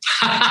bank.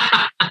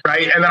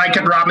 Right. And then I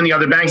kept robbing the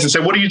other banks and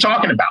said, what are you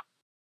talking about?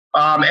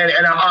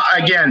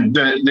 Again,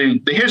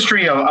 the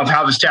history of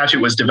how the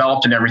statute was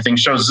developed and everything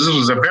shows this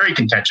was a very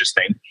contentious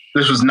thing.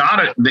 This was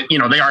not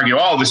they argue,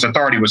 this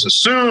authority was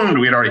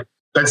assumed.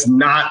 That's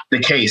not the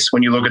case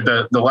when you look at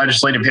the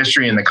legislative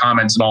history and the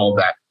comments and all of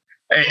that.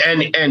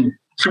 And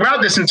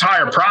throughout this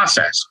entire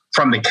process,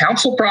 from the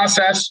council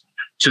process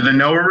to the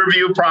NOAA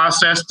review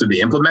process to the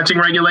implementing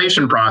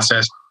regulation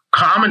process,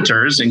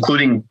 commenters,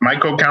 including my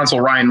co-counsel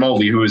Ryan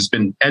Mulvey, who has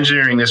been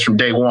engineering this from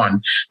day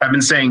one, have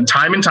been saying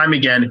time and time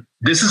again,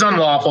 this is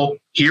unlawful,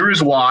 here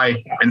is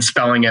why, and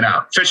spelling it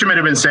out. Fishermen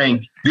have been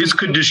saying, this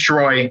could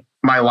destroy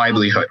my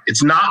livelihood.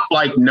 It's not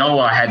like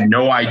NOAA had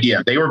no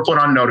idea. They were put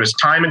on notice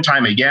time and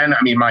time again.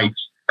 My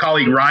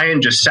colleague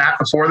Ryan just sat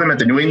before them at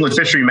the New England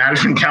Fishery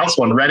Management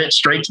Council and read it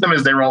straight to them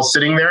as they were all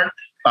sitting there.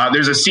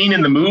 There's a scene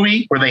in the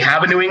movie where they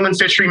have a New England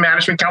Fishery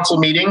Management Council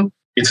meeting.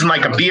 It's in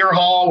like a beer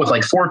hall with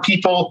like 4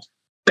 people.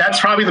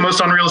 That's probably the most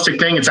unrealistic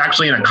thing. It's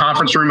actually in a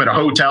conference room at a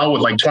hotel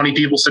with like 20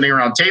 people sitting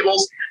around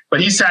tables. But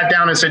he sat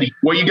down and said,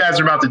 what you guys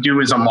are about to do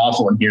is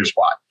unlawful, and here's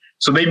why.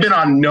 So they've been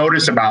on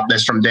notice about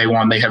this from day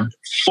one. They have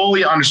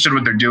fully understood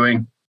what they're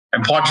doing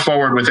and plunged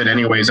forward with it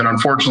anyways. And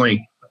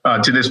unfortunately,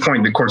 to this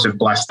point, the courts have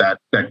blessed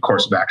that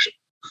course of action.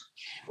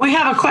 We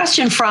have a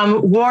question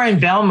from Warren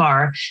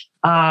Belmar,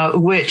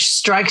 which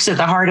strikes at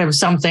the heart of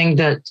something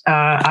that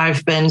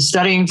I've been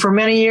studying for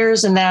many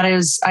years, and that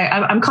is,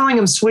 I'm calling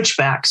them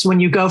switchbacks, when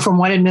you go from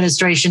one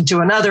administration to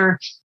another.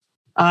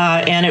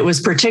 And it was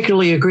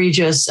particularly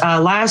egregious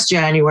last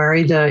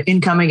January. The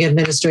incoming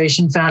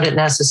administration found it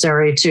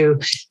necessary to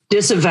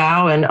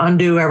disavow and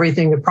undo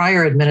everything the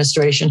prior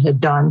administration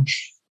had done.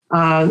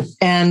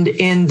 And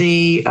in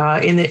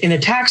the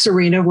tax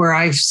arena, where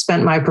I've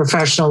spent my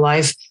professional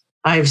life,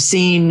 I've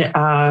seen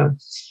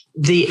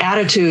the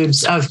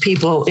attitudes of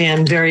people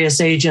in various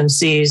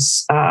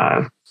agencies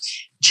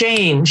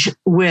change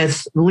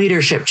with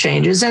leadership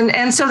changes.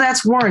 And so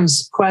that's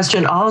Warren's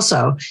question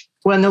also.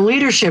 When the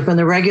leadership in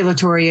the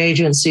regulatory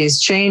agencies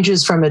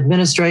changes from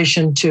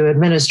administration to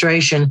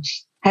administration,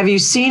 have you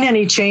seen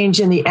any change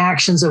in the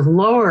actions of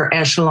lower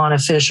echelon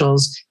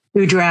officials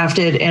who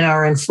drafted and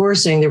are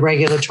enforcing the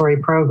regulatory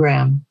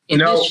program? In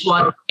this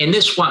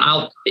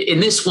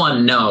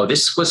one, no.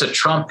 This was a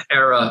Trump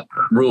era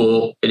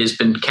rule. It has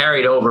been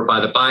carried over by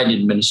the Biden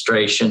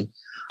administration.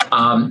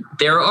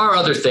 There are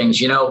other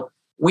things, neither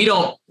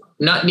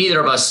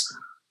of us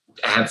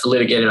have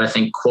litigated, I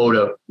think,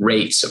 quota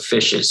rates of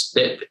fisheries.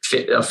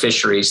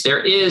 There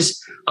is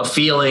a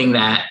feeling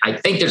that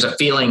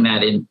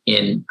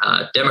in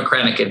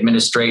Democratic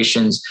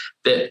administrations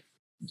that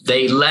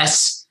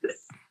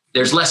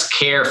there's less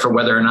care for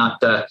whether or not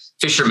the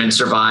fishermen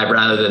survive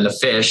rather than the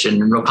fish. And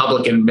in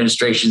Republican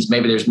administrations,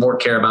 maybe there's more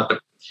care about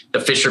the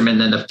fishermen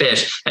than the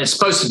fish. And it's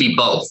supposed to be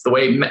both. The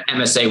way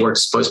MSA works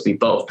is supposed to be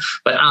both.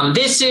 But on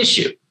this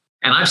issue,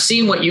 and I've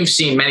seen what you've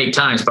seen many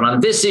times, but on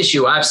this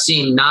issue, I've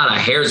seen not a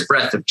hair's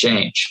breadth of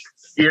change.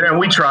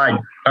 We tried.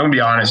 I'm gonna be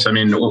honest.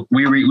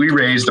 We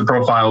raised the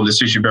profile of this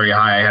issue very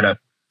high. I had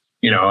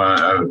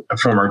a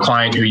former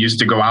client who used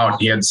to go out.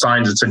 He had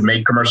signs that said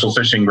 "Make commercial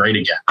fishing great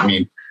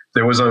again."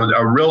 There was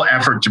a real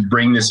effort to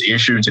bring this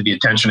issue to the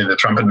attention of the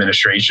Trump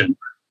administration.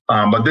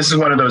 But this is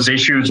one of those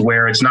issues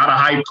where it's not a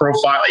high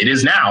profile. It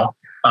is now.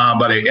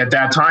 But at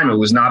that time, it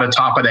was not a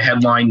top of the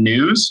headline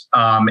news.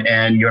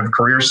 And you have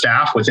career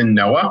staff within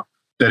NOAA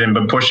that have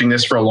been pushing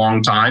this for a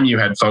long time. You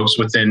had folks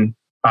within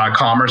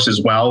Commerce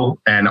as well.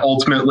 And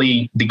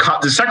ultimately, the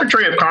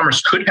Secretary of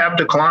Commerce could have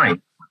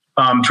declined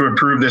to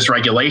approve this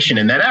regulation.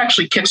 And that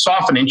actually kicks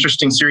off an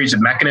interesting series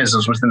of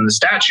mechanisms within the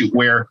statute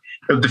where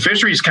if the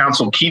Fisheries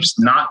Council keeps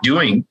not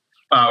doing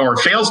or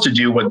fails to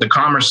do what the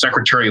Commerce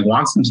Secretary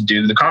wants them to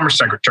do, the Commerce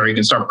Secretary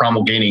can start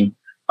promulgating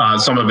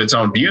some of its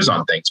own views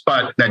on things.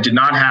 But that did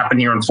not happen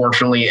here,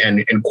 unfortunately.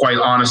 And quite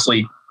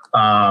honestly,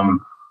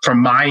 from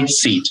my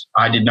seat,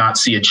 I did not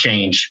see a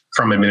change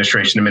from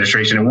administration to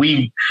administration.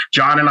 And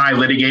John and I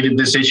litigated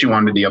this issue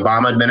under the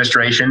Obama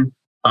administration.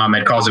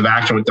 At cause of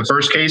action with the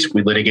first case,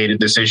 we litigated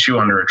this issue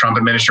under a Trump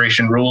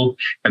administration rule,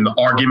 and the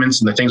arguments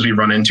and the things we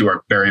run into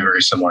are very,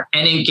 very similar.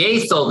 And in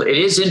Gaethel, it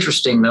is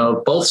interesting,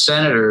 though, both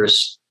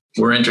senators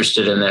were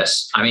interested in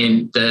this. I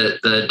mean,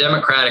 the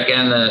Democratic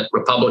and the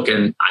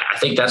Republican, I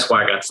think that's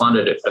why I got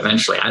funded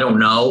eventually. I don't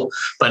know,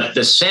 but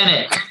the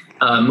Senate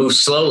moved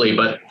slowly,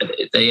 but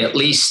they at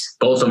least,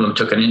 both of them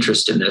took an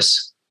interest in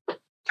this.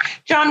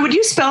 John, would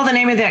you spell the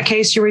name of that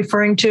case you're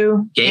referring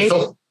to?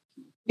 Gaethel?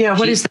 Yeah,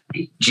 what is that?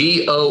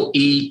 Goethel or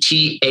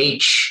E-L?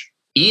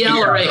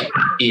 Goethel.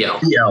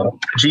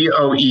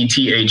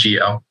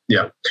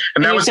 Yeah.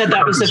 And you said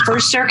that was the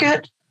First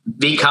Circuit?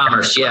 V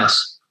Commerce,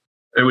 yes.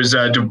 It was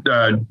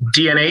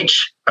DNH,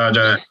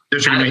 the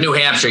District out of New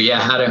Hampshire.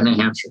 Yeah, out of New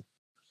Hampshire.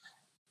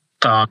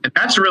 And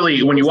that's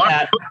really, when you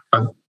watch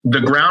the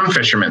ground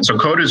fishermen, so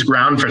CODA's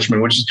ground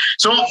fishermen, which is,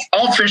 so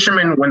all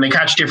fishermen, when they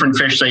catch different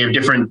fish, they have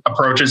different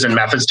approaches and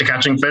methods to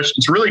catching fish.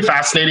 It's really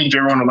fascinating if you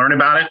ever want to learn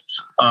about it.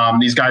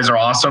 These guys are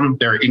awesome.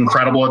 They're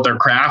incredible at their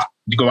craft.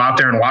 You go out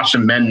there and watch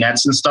them mend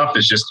nets and stuff.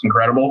 It's just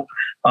incredible.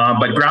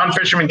 But ground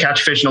fishermen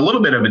catch fish in a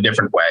little bit of a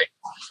different way.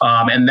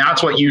 And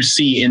that's what you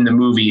see in the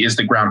movie is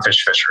the ground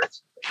fish fishery.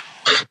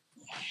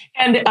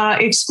 And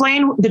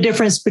explain the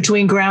difference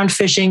between ground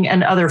fishing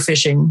and other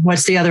fishing.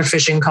 What's the other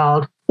fishing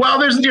called?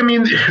 Well,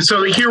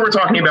 so here we're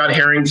talking about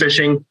herring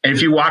fishing. And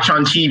if you watch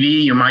on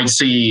TV, you might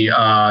see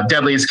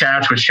Deadliest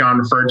Catch, which Sean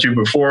referred to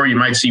before. You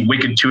might see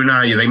Wicked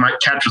Tuna. They might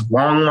catch with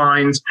long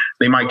lines.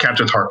 They might catch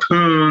with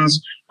harpoons.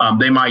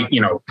 They might,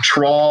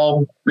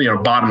 trawl,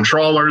 bottom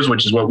trawlers,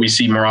 which is what we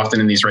see more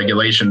often in these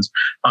regulations.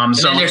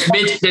 So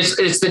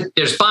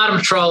there's bottom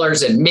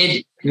trawlers and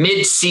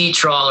mid-sea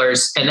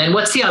trawlers. And then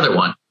what's the other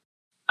one?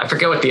 I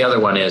forget what the other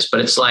one is, but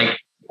it's like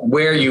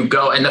where you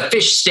go and the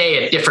fish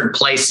stay at different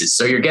places.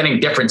 So you're getting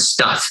different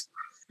stuff.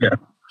 Yeah.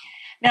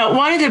 Now,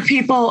 one of the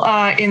people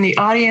in the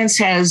audience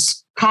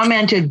has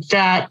commented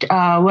that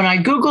when I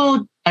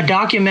Googled a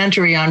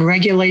documentary on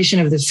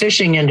regulation of the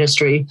fishing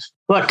industry,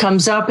 what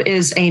comes up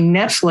is a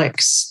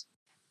Netflix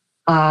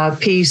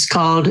piece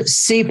called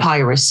Sea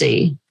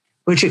Piracy,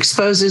 which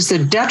exposes the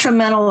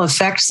detrimental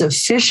effects of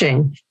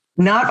fishing,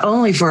 not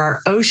only for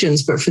our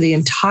oceans, but for the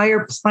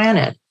entire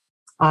planet.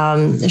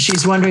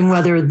 She's wondering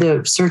whether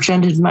the search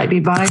engine might be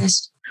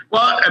biased.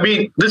 Well, I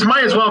mean, this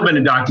might as well have been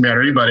a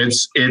documentary, but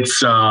it's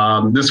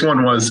this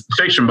one was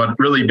fiction, but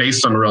really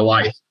based on real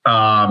life.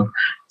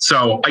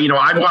 So,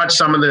 I've watched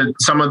some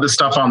of the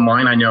stuff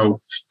online. I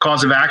know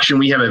Cause of Action,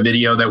 we have a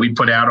video that we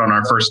put out on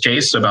our first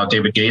case about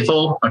David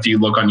Gaethel. If you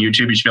look on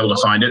YouTube, you should be able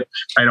to find it.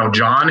 I know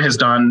John has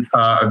done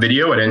a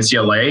video at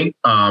NCLA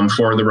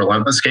for the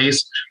Relentless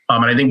case.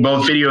 And I think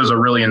both videos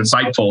are really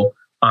insightful.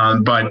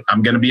 But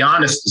I'm going to be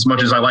honest, as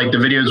much as I like the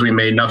videos we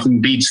made, nothing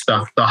beats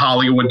the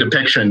Hollywood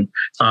depiction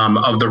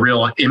of the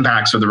real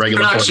impacts of the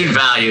regulatory. Production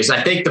values.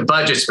 I think the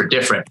budgets were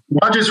different.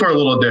 Budgets were a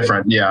little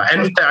different, yeah.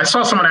 And I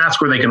saw someone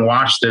ask where they can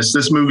watch this.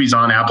 This movie's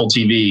on Apple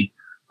TV.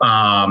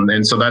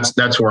 And so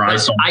that's where I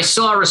saw. I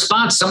saw a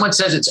response. Someone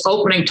says it's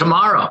opening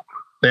tomorrow.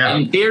 Yeah.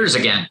 In theaters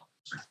again.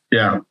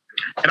 Yeah.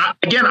 And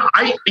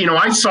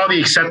I saw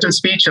the acceptance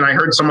speech and I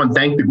heard someone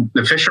thank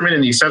the fishermen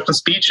in the acceptance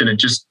speech, and I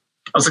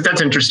was like,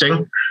 that's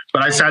interesting.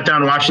 But I sat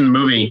down watching the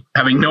movie,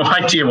 having no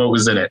idea what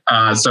was in it.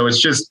 So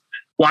it's just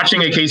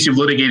watching a case you've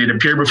litigated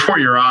appear before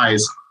your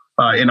eyes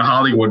in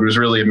Hollywood was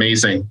really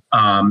amazing.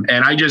 And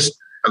I just,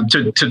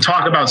 to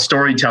talk about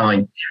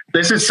storytelling,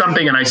 this is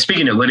something, and I'm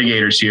speaking to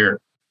litigators here,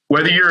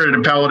 whether you're an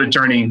appellate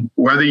attorney,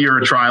 whether you're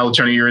a trial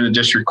attorney, you're in the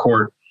district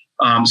court,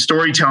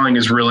 storytelling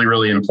is really,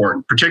 really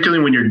important,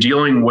 particularly when you're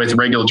dealing with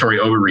regulatory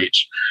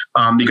overreach,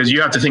 because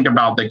you have to think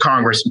about the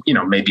Congress,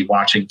 may be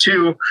watching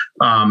too.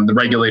 The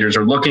regulators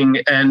are looking,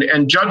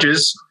 and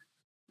judges,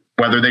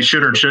 whether they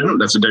should or shouldn't,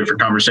 that's a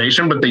different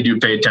conversation, but they do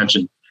pay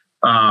attention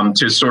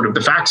to sort of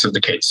the facts of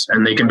the case,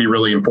 and they can be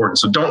really important.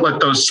 So don't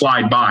let those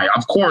slide by.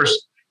 Of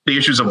course, the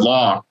issues of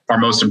law are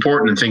most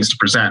important and things to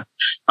present.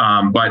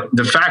 But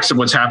the facts of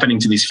what's happening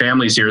to these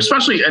families here,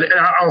 especially, and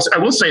I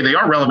will say they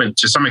are relevant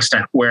to some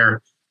extent,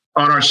 where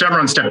on our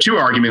Chevron Step 2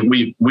 argument,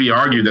 we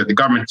argue that the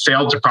government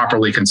failed to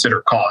properly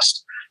consider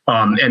cost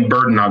and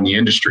burden on the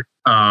industry.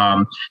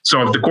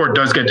 So if the court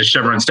does get to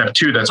Chevron Step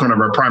 2, that's one of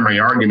our primary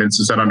arguments,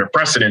 is that under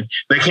precedent,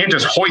 they can't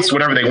just hoist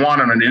whatever they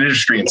want on an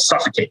industry and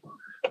suffocate.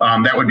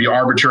 That would be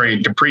arbitrary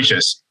and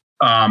capricious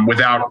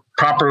without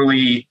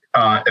properly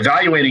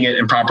evaluating it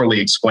and properly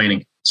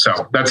explaining it.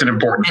 So that's an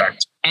important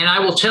fact. And I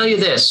will tell you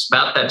this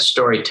about that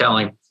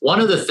storytelling. One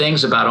of the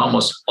things about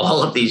almost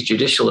all of these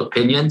judicial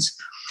opinions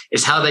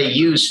is how they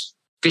use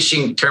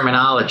fishing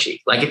terminology.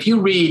 Like if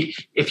you read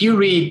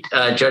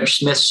Judge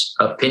Smith's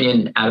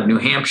opinion out of New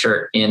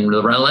Hampshire in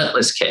the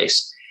Relentless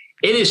case,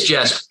 it is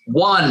just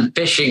one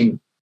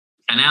fishing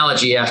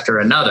analogy after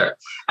another.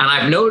 And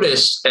I've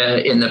noticed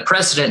in the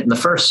precedent in the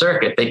First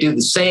Circuit, they do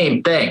the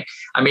same thing.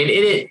 I mean,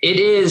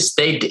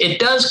 it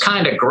does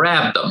kind of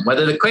grab them,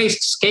 whether the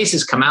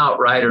cases come out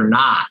right or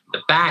not.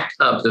 The fact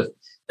of the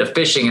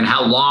fishing and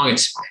how long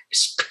it's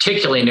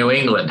particularly New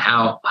England,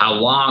 how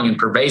long and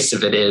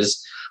pervasive it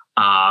is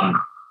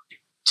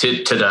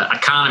to the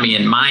economy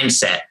and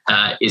mindset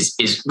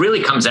is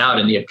really comes out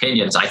in the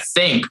opinions, I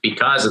think,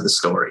 because of the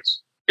stories.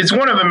 It's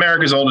one of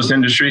America's oldest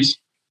industries.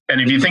 And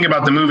if you think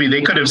about the movie,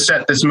 they could have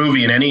set this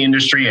movie in any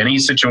industry, any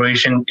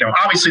situation.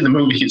 Obviously the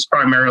movie is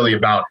primarily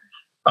about,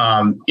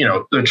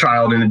 the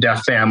child in a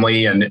deaf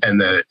family and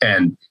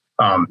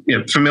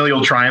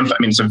familial triumph. I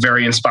mean, it's a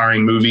very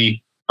inspiring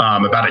movie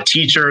about a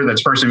teacher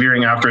that's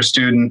persevering after a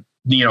student.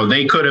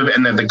 They could have,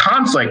 and then the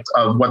conflict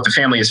of what the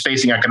family is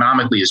facing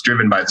economically is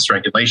driven by this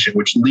regulation,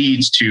 which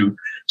leads to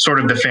sort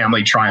of the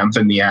family triumph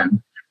in the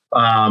end.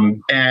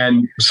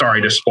 And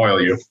sorry to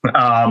spoil you,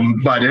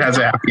 but it has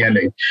a happy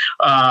ending.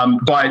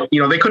 But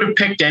they could have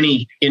picked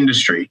any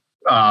industry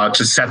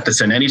to set this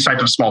in, any type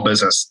of small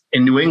business.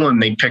 In New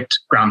England, they picked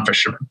ground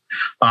fishermen.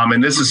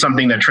 And this is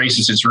something that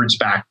traces its roots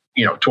back,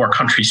 to our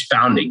country's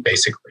founding,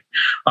 basically.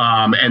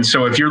 And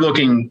so if you're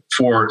looking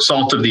for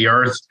salt of the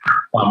earth,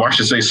 or I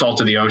should say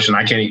salt of the ocean,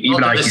 Salt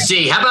of the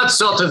sea. How about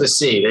salt of the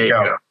sea? There you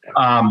go.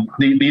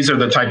 These are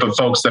the type of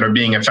folks that are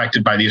being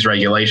affected by these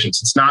regulations.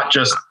 It's not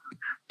just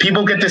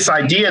people get this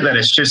idea that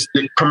it's just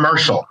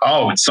commercial.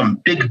 Oh, it's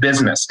some big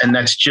business. And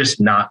that's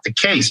just not the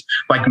case.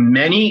 Like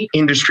many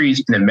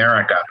industries in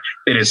America,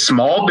 it is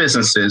small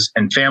businesses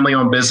and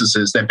family-owned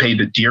businesses that pay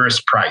the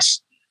dearest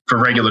price for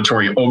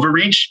regulatory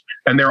overreach.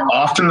 And they're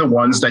often the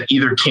ones that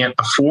either can't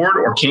afford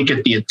or can't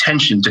get the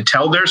attention to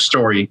tell their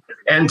story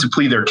and to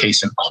plead their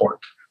case in court.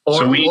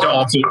 Or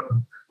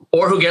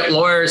who get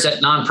lawyers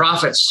at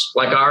nonprofits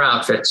like our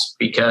outfits,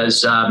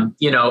 because,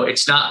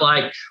 it's not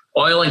like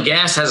oil and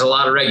gas has a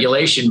lot of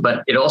regulation,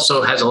 but it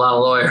also has a lot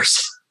of lawyers.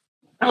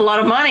 A lot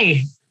of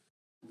money.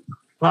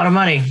 All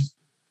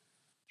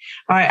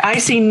right. I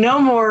see no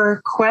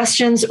more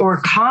questions or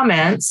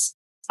comments.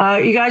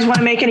 You guys want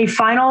to make any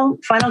final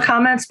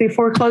comments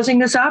before closing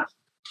this up?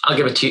 I'll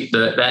give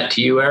that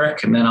to you,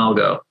 Eric, and then I'll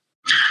go.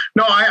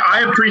 No,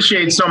 I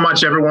appreciate so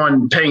much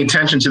everyone paying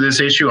attention to this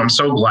issue. I'm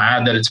so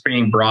glad that it's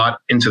being brought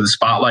into the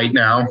spotlight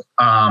now.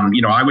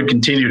 I would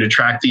continue to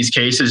track these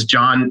cases.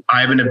 John,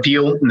 I have an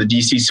appeal in the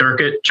DC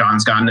circuit.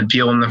 John's got an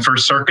appeal in the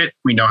First Circuit.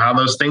 We know how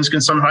those things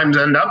can sometimes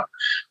end up.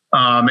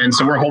 And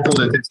so we're hopeful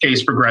that this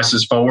case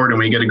progresses forward and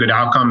we get a good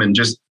outcome and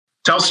just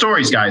tell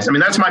stories, guys. I mean,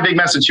 that's my big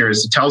message here,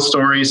 is to tell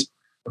stories,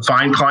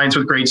 find clients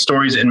with great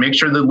stories, and make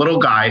sure the little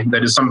guy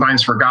that is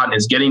sometimes forgotten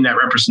is getting that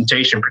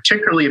representation,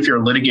 particularly if you're a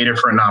litigator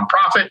for a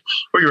nonprofit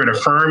or you're at a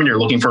firm and you're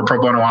looking for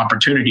pro bono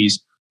opportunities.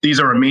 These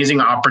are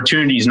amazing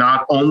opportunities,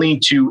 not only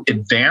to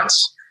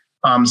advance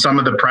some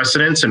of the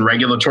precedents and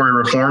regulatory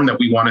reform that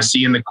we want to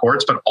see in the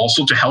courts, but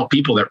also to help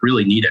people that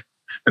really need it.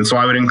 And so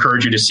I would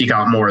encourage you to seek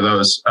out more of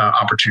those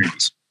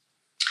opportunities.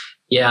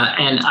 Yeah,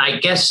 and I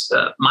guess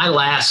my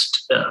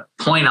last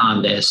point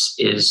on this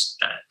is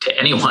to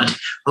anyone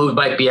who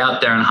might be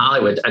out there in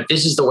Hollywood,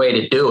 this is the way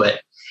to do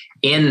it,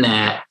 in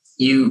that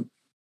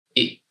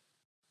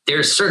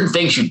there's certain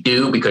things you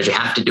do because you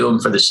have to do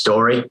them for the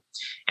story.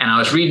 And I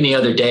was reading the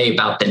other day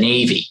about the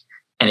Navy,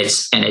 and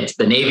it's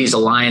the Navy's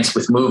alliance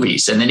with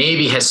movies. And the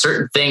Navy has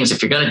certain things,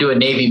 if you're going to do a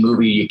Navy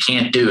movie, you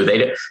can't do.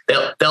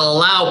 They'll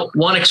allow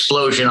one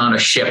explosion on a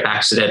ship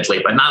accidentally,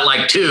 but not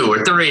like 2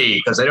 or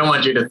 3, because they don't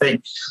want you to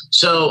think.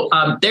 So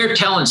they're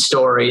telling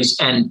stories,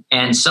 and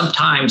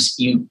sometimes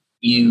you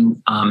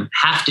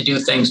have to do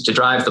things to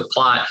drive the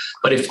plot.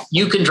 But if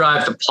you can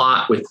drive the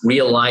plot with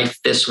real life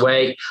this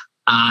way,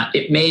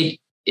 it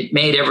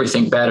made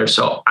everything better.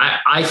 So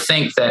I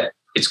think that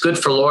it's good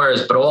for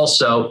lawyers, but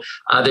also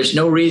there's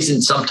no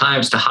reason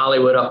sometimes to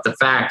Hollywood up the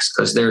facts,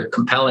 because they're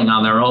compelling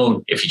on their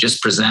own if you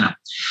just present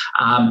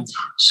them.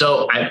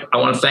 So I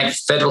want to thank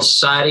the Federal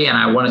Society, and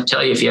I want to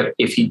tell you,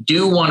 if you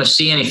do want to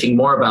see anything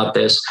more about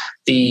this,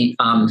 the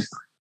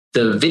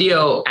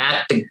video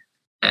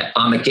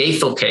on the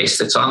Gaithel case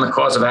that's on the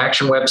Cause of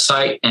Action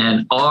website,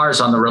 and ours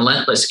on the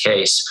Relentless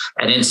case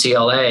at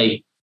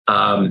NCLA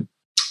on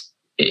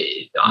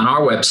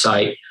our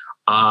website,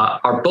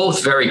 are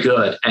both very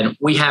good. And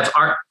we have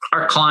our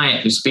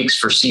client who speaks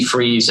for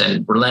Seafreeze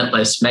and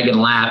Relentless,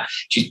 Megan Lapp.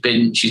 She's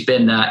been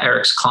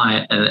Eric's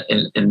client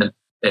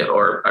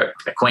or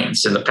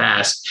acquaintance in the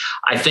past.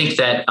 I think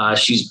that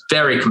she's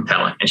very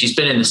compelling, and she's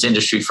been in this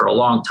industry for a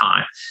long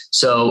time.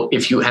 So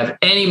if you have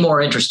any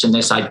more interest in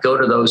this, I'd go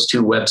to those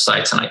 2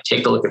 websites and I'd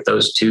take a look at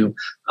those 2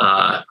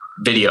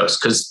 videos,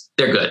 because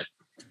they're good.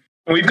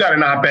 We've got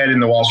an op-ed in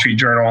the Wall Street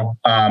Journal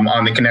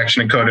on the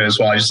connection to CODA as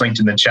well. I just linked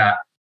in the chat.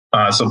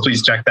 So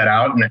please check that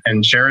out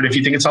and share it if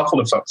you think it's helpful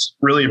to folks.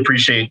 Really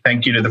appreciate.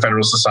 Thank you to the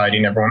Federal Society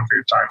and everyone for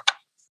your time.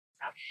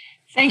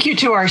 Thank you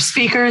to our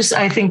speakers.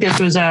 I think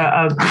this was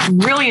a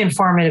really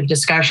informative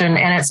discussion,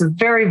 and it's a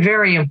very,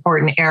 very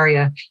important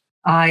area.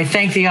 I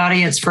thank the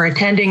audience for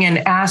attending and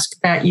ask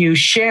that you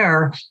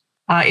share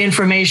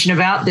information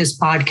about this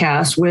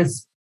podcast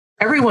with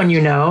everyone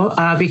you know,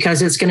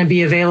 because it's going to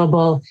be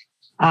available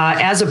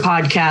as a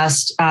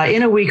podcast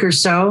in a week or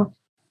so.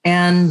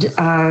 And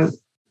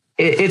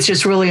it's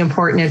just really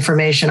important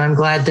information. I'm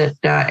glad that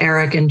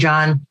Eric and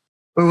John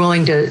were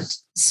willing to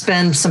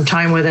spend some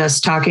time with us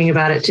talking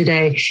about it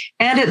today.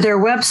 And at their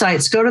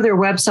websites, go to their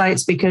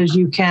websites because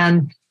you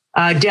can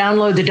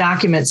download the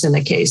documents in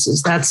the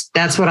cases.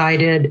 That's what I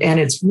did. And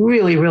it's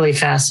really, really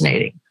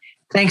fascinating.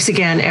 Thanks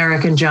again,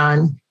 Eric and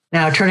John.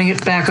 Now turning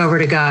it back over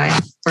to Guy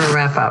for a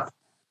wrap up.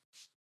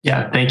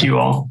 Yeah, thank you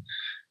all.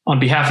 On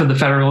behalf of the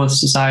Federalist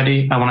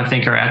Society, I want to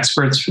thank our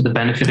experts for the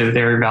benefit of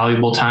their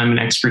valuable time and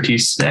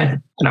expertise today.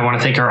 And I want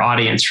to thank our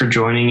audience for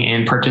joining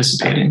and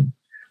participating.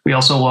 We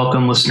also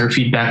welcome listener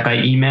feedback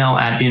by email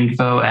at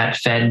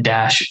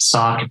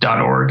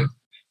info@fed-soc.org.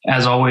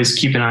 As always,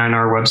 keep an eye on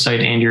our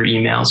website and your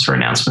emails for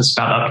announcements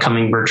about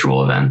upcoming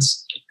virtual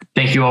events.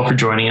 Thank you all for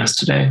joining us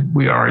today.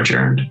 We are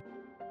adjourned.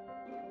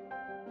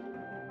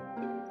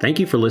 Thank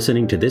you for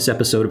listening to this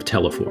episode of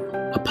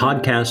Teleform, a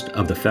podcast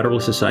of the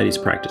Federalist Society's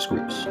practice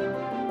groups.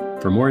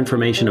 For more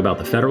information about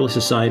the Federalist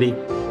Society,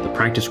 the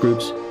practice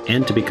groups,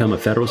 and to become a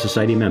Federalist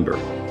Society member,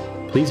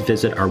 please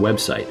visit our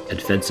website at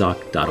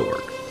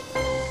fedsoc.org.